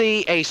wouldn't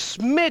see a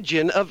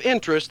smidgen of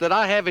interest that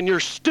I have in your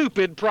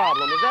stupid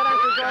problem. Is that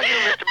Uncle Doug?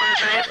 Mr.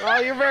 Birdman. Oh,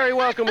 you're very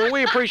welcome, and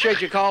we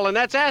appreciate you calling.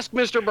 That's Ask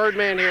Mr.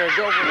 Birdman here at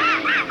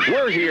Gopher.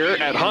 We're here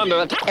at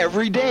Honda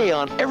every day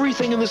on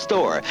everything in the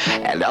store.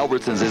 And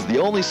Albertsons is the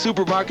only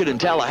supermarket in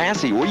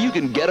Tallahassee where you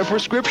can get a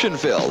prescription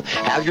filled,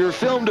 have your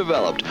film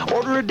developed,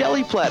 order a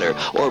deli platter,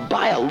 or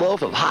buy a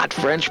loaf of hot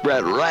French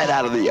bread right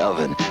out of the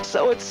oven.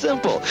 So it's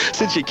simple.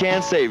 Since you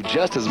can save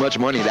just as much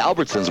money at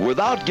Albertsons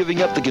without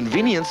giving up the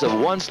convenience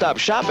of one-stop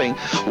shopping,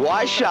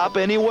 why shop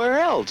anywhere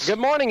else? Good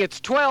morning.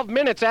 It's 12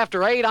 minutes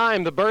after 8.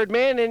 I'm the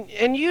Birdman,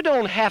 and you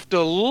don't have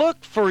to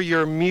look for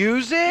your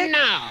music.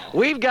 No.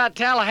 We've got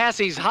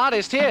Tallahassee's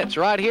hottest hits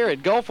right here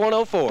at Gulf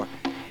 104.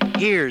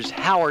 Here's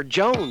Howard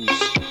Jones.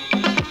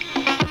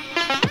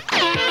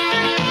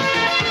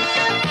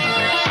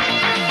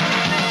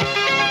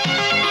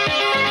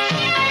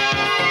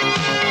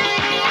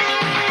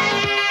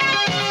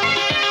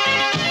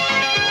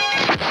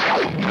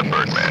 The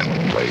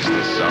Birdman plays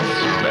the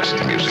South's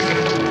best music.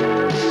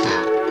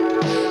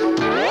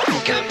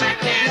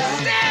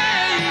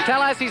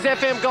 Tallahassee's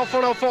FM Gulf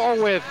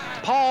 104 with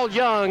Paul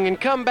Young,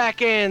 and come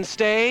back and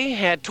stay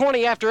at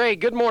 20 after 8.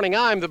 Good morning,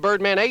 I'm the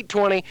Birdman,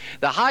 820.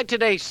 The high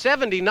today,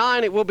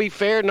 79. It will be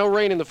fair, no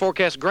rain in the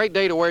forecast. Great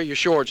day to wear your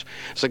shorts.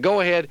 So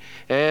go ahead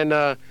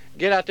and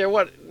get out there.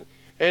 And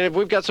if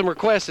we've got some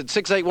requests at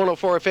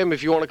 68104 FM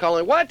if you want to call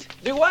in. What?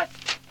 Do what?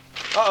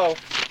 Uh-oh,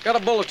 got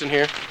a bulletin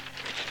here.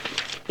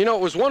 You know,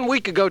 it was 1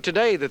 week ago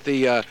today that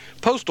the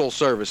Postal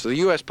Service, the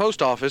U.S.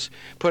 Post Office,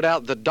 put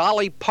out the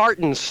Dolly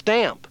Parton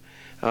stamp.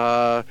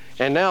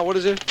 And now, what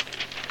is it?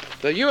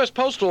 The U.S.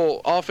 Postal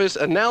Office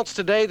announced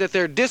today that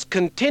they're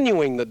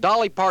discontinuing the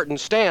Dolly Parton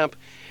stamp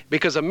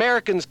because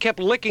Americans kept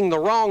licking the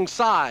wrong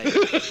side.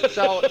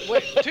 So,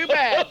 too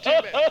bad.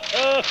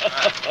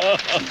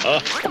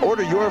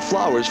 Order your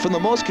flowers from the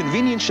most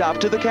convenient shop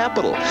to the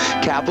capital.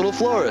 Capital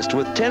Florist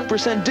with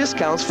 10%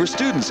 discounts for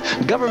students,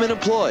 government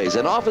employees,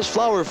 and office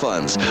flower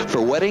funds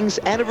for weddings,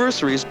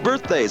 anniversaries,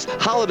 birthdays,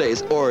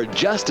 holidays, or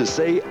just to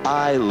say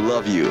I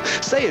love you.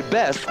 Say it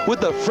best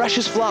with the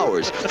freshest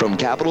flowers from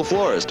Capital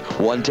Florist,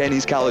 110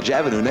 East College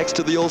Avenue next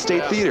to the Old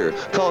State Theater.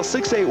 Call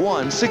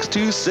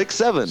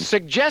 681-6267.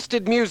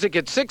 Suggested music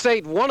at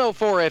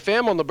 68104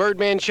 FM on the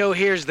Birdman Show.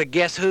 Here's the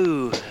Guess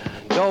Who,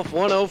 Gulf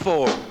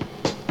 104.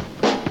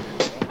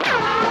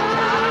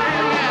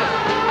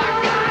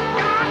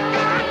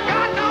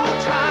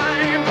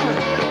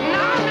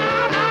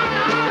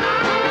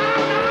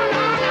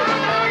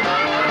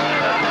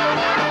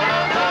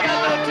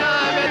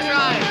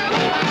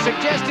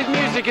 Suggested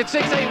music at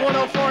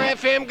 68104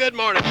 FM. Good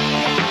morning.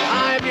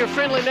 I am your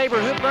friendly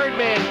neighborhood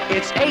Birdman.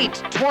 It's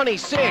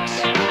 8:26.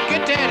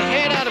 Get that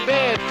head out of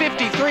bed.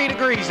 53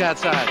 degrees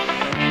outside.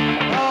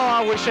 Oh,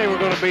 I wish they were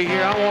going to be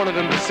here. I wanted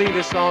them to see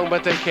this song,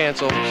 but they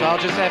canceled. So I'll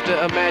just have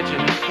to imagine.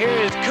 Here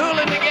is Kool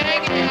and the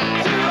Gang.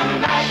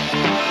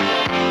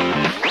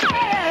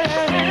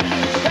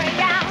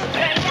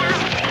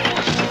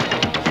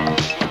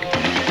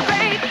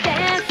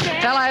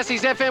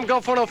 Tallahassee's FM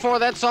Gulf 104.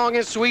 That song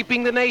is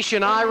sweeping the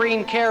nation.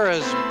 Irene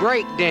Cara's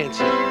Break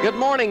Dancing. Good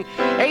morning.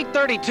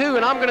 8:32,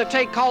 and I'm going to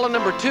take caller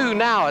number 2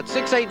 now at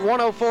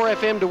 68104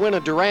 FM to win a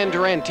Duran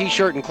Duran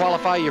t-shirt and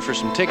qualify you for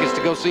some tickets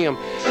to go see them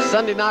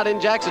Sunday night in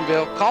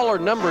Jacksonville. Caller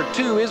number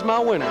 2 is my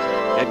winner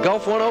at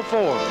Gulf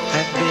 104.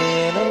 I've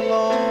been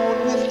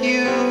alone with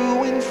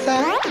you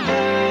inside.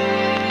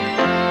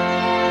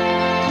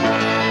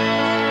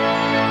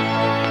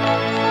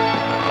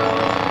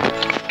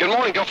 Good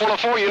morning, Gulf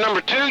 104. You're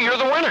number 2. You're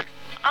the winner.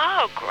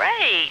 Oh,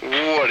 great.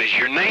 What is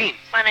your name?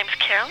 My name's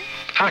Carol.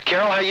 Hi,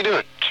 Carol. How you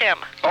doing? Kim.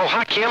 Oh,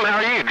 hi, Kim. How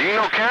are you? Do you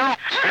know Carol?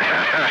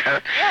 Yeah,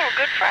 we're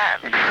good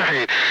friends.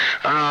 Great.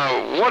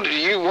 What, do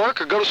you work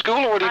or go to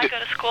school, or what do you do? I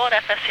go to school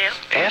at FSU.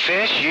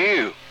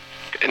 FSU.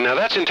 Now,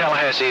 that's in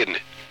Tallahassee, isn't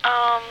it?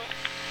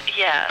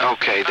 Yeah.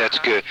 Okay, that's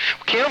good.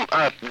 Kim,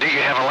 do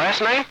you have a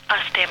last name?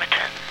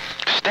 Stammerton.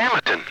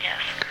 Stammerton?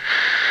 Yes.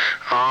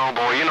 Oh,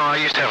 boy, you know, I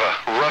used to have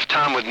a rough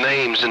time with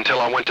names until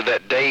I went to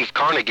that Dave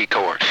Carnegie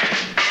course.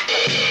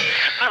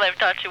 Well, they've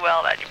taught you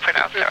well that you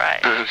pronounced it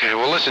right. Okay,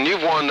 well, listen,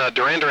 you've won a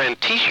Duran Duran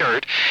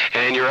t-shirt,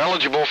 and you're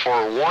eligible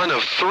for one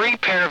of 3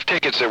 pair of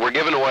tickets that we're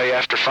giving away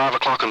after 5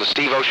 o'clock on the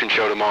Steve Ocean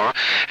Show tomorrow,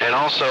 and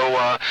also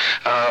a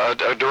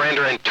Duran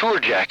Duran tour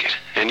jacket.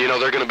 And, you know,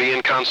 they're going to be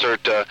in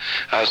concert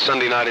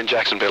Sunday night in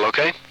Jacksonville,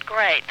 okay?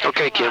 Great.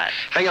 Okay, Kim.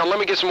 Hang on, let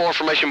me get some more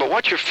information, but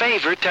what's your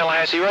favorite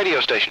Tallahassee radio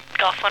station?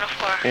 Gulf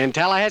 104. And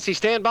Tallahassee,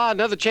 stand by.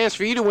 Another chance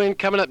for you to win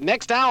coming up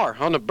next hour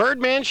on the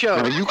Birdman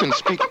Show. Now you can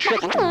speak Czech.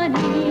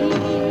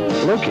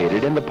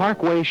 Located in the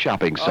Parkway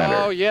Shopping Center.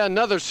 Oh, yeah,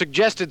 another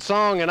suggested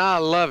song, and I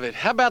love it.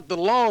 How about the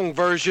long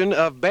version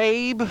of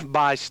Babe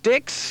by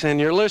Styx? And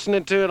you're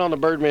listening to it on the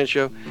Birdman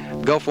Show,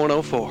 Gulf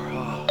 104.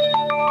 Oh.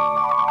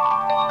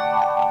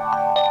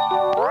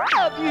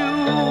 Love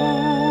you.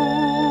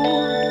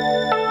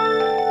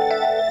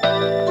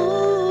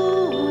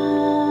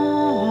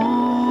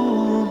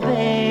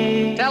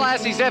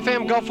 Tallahassee's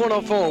FM Gulf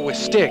 104 with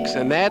Styx,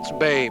 and that's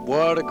Babe.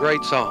 What a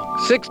great song.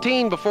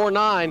 16 before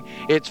 9.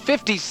 It's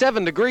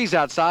 57 degrees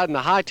outside, and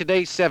the high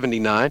today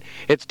 79.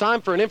 It's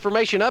time for an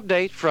information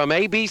update from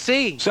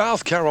ABC.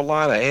 South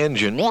Carolina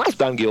engine.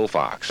 Done Gil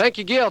Fox. Thank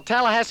you, Gil.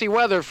 Tallahassee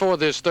weather for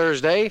this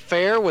Thursday.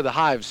 Fair with a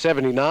high of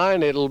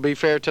 79. It'll be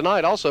fair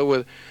tonight also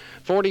with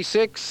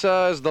 46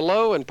 is the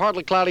low, and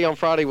partly cloudy on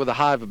Friday with a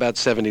high of about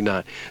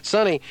 79.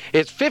 Sunny,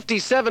 it's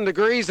 57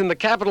 degrees in the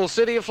capital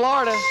city of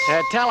Florida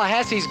at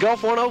Tallahassee's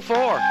Gulf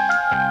 104.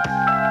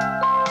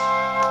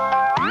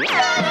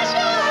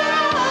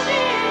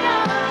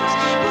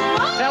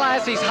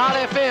 Tallahassee's Hot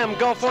FM,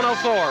 Gulf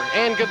 104.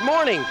 And good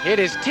morning. It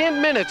is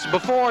 10 minutes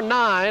before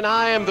 9.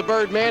 I am the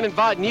Birdman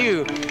inviting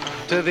you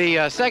to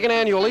the second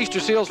annual Easter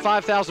Seals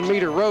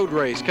 5,000-meter road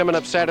race coming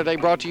up Saturday,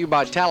 brought to you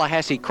by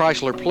Tallahassee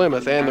Chrysler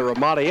Plymouth and the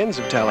Ramada Inns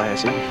of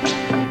Tallahassee.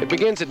 It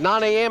begins at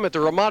 9 a.m. at the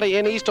Ramada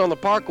Inn East on the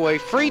Parkway.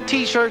 Free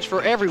T-shirts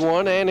for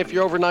everyone, and if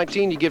you're over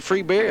 19, you get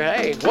free beer.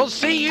 Hey, we'll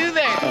see you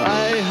there.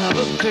 I have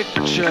a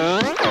picture.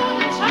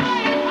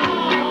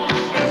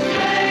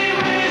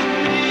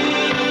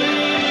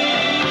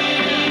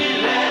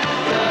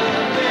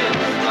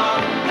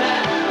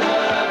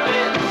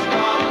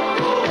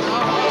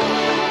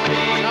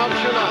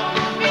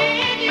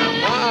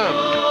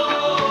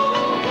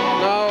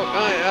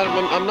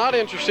 I'm not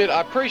interested.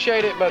 I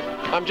appreciate it, but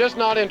I'm just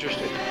not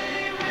interested.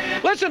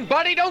 Listen,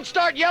 buddy, don't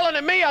start yelling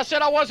at me. I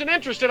said I wasn't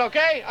interested,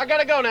 okay? I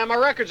gotta go now. My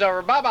record's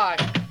over. Bye-bye.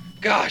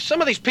 Gosh,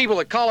 some of these people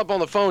that call up on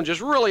the phone just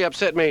really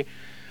upset me.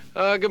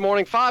 Good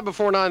morning. 5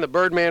 before 9, the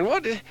Birdman.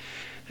 What?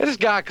 This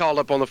guy called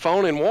up on the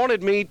phone and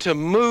wanted me to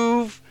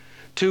move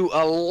to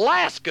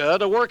Alaska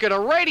to work at a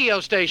radio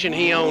station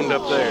he owned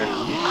up there.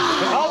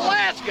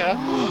 Alaska?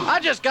 I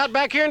just got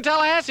back here in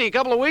Tallahassee a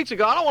couple of weeks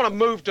ago. I don't want to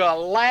move to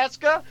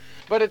Alaska,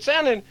 but it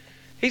sounded...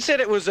 He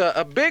said it was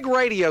a big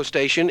radio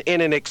station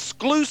in an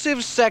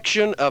exclusive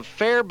section of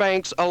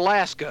Fairbanks,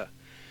 Alaska.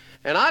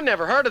 And I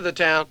never heard of the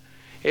town.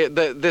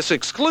 This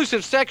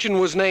exclusive section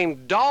was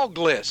named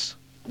Douglas.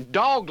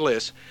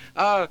 Douglas.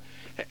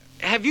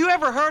 Have you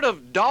ever heard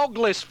of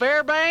Douglas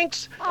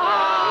Fairbanks?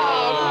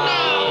 Oh,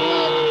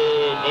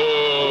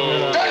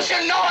 no! Don't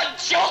you know a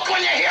joke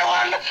when you hear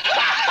one?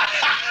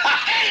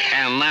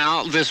 And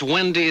now, this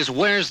Wendy's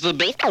Where's the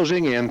Beef?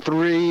 Closing in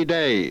 3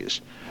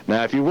 days.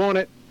 Now, if you want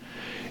it,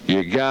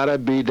 you gotta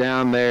be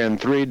down there in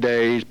 3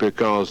 days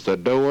because the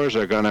doors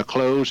are gonna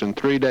close in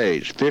 3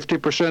 days.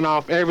 50%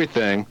 off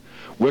everything.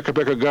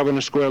 Wickabicker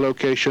Governor Square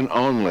location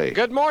only.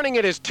 Good morning.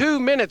 It is 2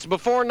 minutes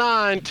before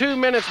 9, 2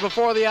 minutes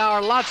before the hour.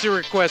 Lots of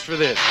requests for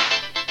this.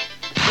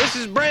 This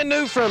is brand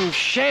new from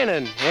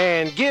Shannon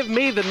and Give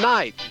Me the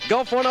Night.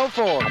 Gulf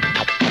 104.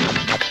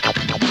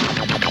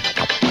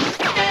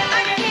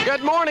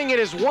 Good morning. It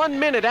is 1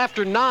 minute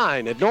after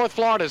 9 at North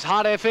Florida's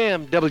Hot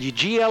FM,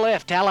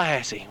 WGLF,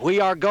 Tallahassee. We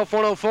are Gulf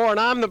 104, and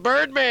I'm the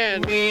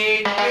Birdman.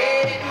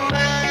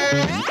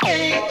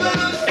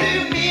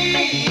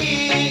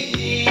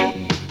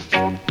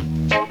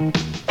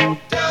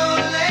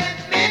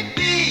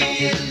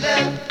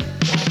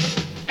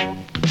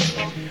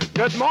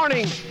 Good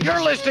morning.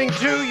 You're listening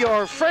to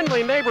your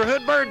friendly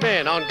neighborhood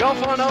Birdman on Gulf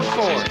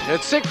 104.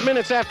 It's 6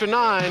 minutes after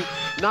 9,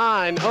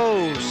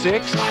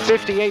 9:06,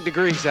 58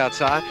 degrees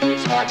outside.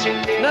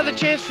 Another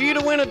chance for you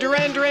to win a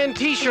Duran Duran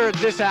t-shirt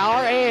this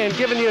hour and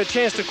giving you a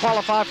chance to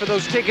qualify for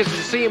those tickets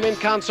to see him in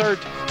concert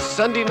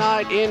Sunday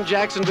night in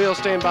Jacksonville.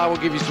 Stand by. We'll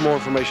give you some more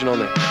information on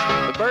that.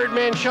 The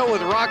Birdman Show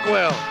with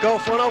Rockwell,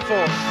 Gulf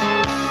 104.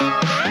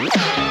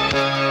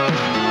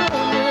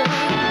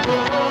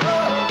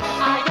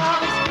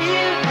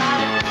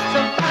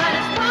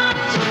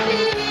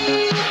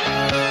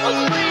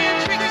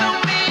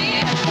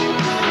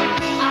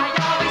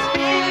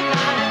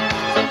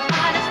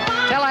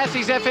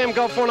 Tallahassee's FM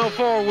Gulf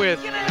 104 with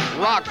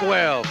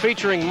Rockwell,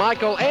 featuring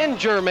Michael and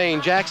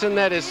Jermaine Jackson.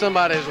 That is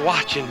Somebody's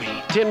Watching Me.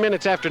 10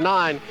 minutes after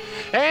 9.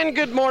 And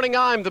good morning,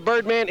 I'm the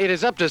Birdman. It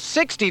is up to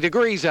 60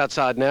 degrees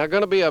outside now.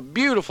 Going to be a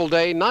beautiful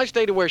day. Nice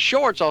day to wear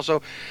shorts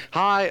also.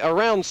 High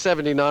around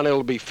 79.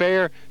 It'll be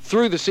fair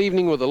through this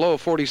evening with a low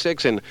of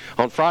 46. And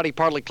on Friday,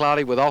 partly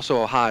cloudy with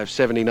also a high of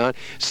 79.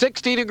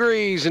 60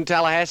 degrees in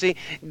Tallahassee.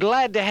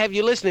 Glad to have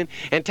you listening.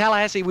 And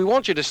Tallahassee, we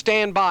want you to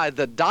stand by.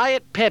 The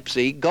Diet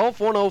Pepsi Gulf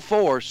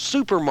 104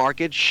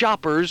 Supermarket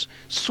Shoppers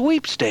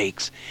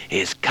Sweepstakes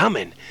is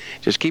coming.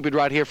 Just keep it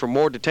right here for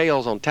more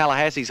details on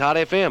Tallahassee's Hot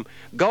FM,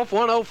 Gulf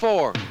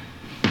 104.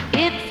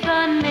 It's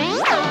the name.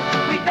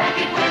 We back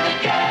it with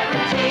a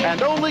guarantee.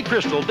 And only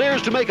Crystal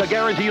dares to make a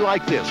guarantee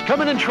like this.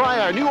 Come in and try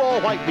our new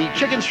all-white meat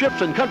chicken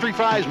strips and country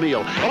fries meal.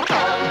 We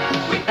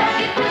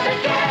back it with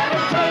a guarantee.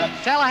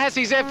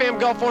 Tallahassee's FM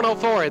Gulf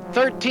 104 at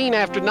 13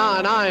 after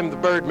 9. I'm the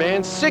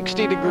Birdman.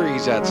 60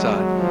 degrees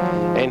outside.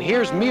 And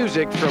here's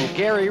music from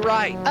Gary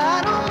Wright.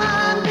 I don't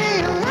mind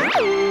being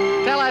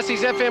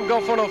Tallahassee's FM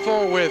Gulf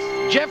 104 with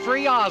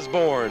Jeffrey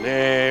Osborne.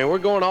 And we're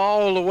going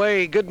all the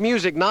way. Good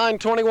music,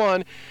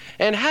 9:21.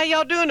 And how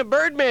y'all doing the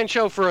Birdman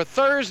Show for a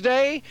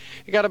Thursday?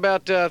 You got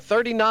about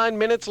 39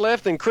 minutes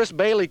left, and Chris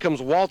Bailey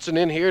comes waltzing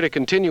in here to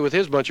continue with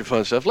his bunch of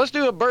fun stuff. Let's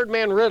do a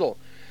Birdman riddle.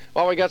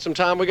 While we got some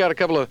time, we got a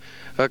couple of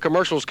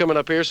commercials coming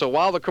up here. So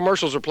while the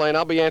commercials are playing,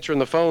 I'll be answering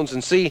the phones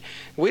and see.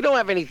 We don't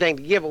have anything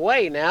to give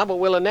away now, but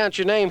we'll announce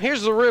your name.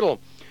 Here's the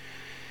riddle.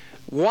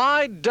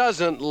 Why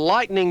doesn't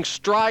lightning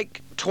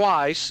strike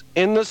twice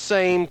in the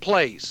same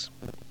place?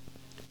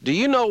 Do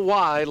you know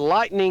why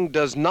lightning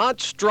does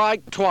not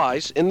strike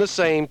twice in the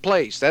same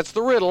place? That's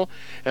the riddle,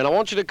 and I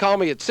want you to call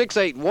me at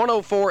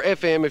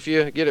 68104-FM. If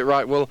you get it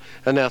right, we'll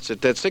announce it.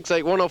 That's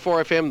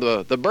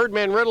 68104-FM, the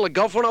Birdman riddle at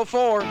Gulf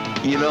 104.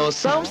 You know,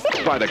 some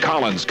by the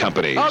Collins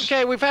Companies.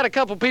 Okay, we've had a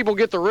couple people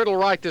get the riddle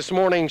right this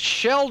morning.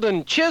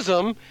 Sheldon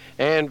Chisholm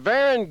and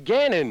Varen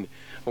Gannon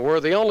were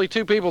the only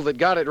two people that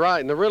got it right.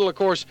 And the riddle, of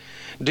course,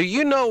 do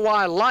you know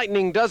why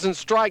lightning doesn't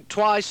strike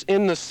twice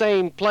in the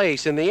same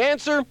place? And the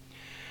answer...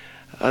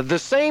 the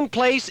same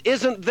place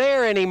isn't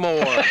there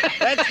anymore.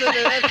 That's the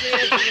answer.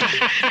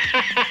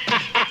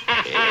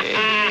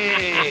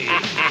 Hey,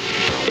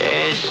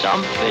 there's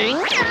something.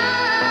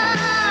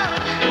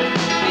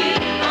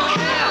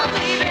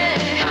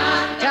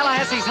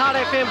 Tallahassee's Hot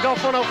FM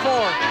Gulf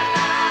 104.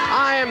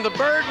 I am the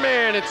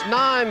Birdman. It's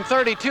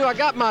 9:32. I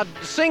got my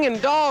singing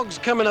dogs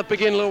coming up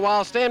again in a little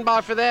while. Stand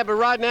by for that. But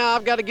right now,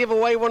 I've got to give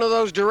away one of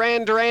those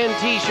Duran Duran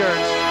t-shirts.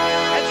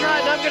 That's right.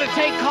 And I'm going to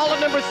take caller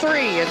number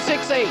 3 at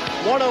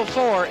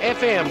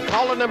 68104-FM.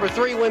 Caller number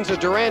 3 wins a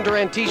Duran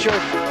Duran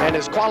t-shirt and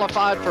is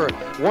qualified for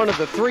one of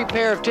the 3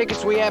 pair of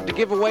tickets we have to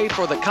give away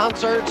for the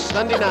concert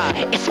Sunday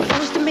night. It's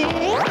supposed to be.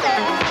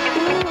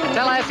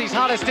 Tallahassee's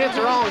hottest hits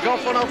are on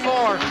Gulf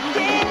 104.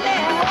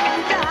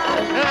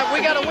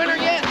 We got a winner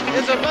yet?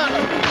 It's a fun.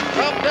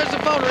 Oh, there's the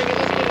phone ringing.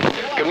 Let's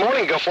get it. Good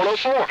morning, Gulf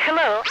 104.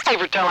 Hello.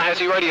 Favorite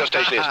Tallahassee radio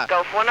station is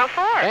Gulf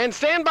 104. And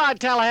stand by,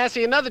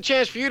 Tallahassee. Another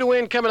chance for you to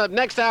win coming up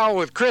next hour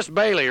with Chris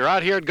Bailey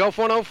right here at Gulf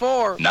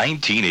 104.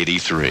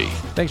 1983.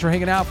 Thanks for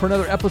hanging out for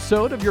another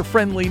episode of your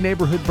friendly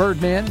neighborhood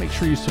Birdman. Make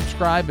sure you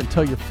subscribe and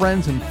tell your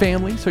friends and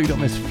family so you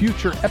don't miss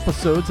future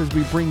episodes as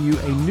we bring you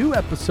a new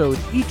episode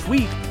each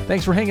week.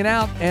 Thanks for hanging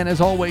out. And as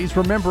always,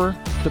 remember,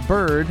 the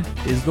bird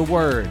is the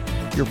word.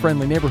 Your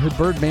friendly neighborhood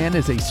Birdman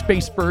is a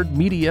Space Bird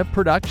Media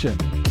production.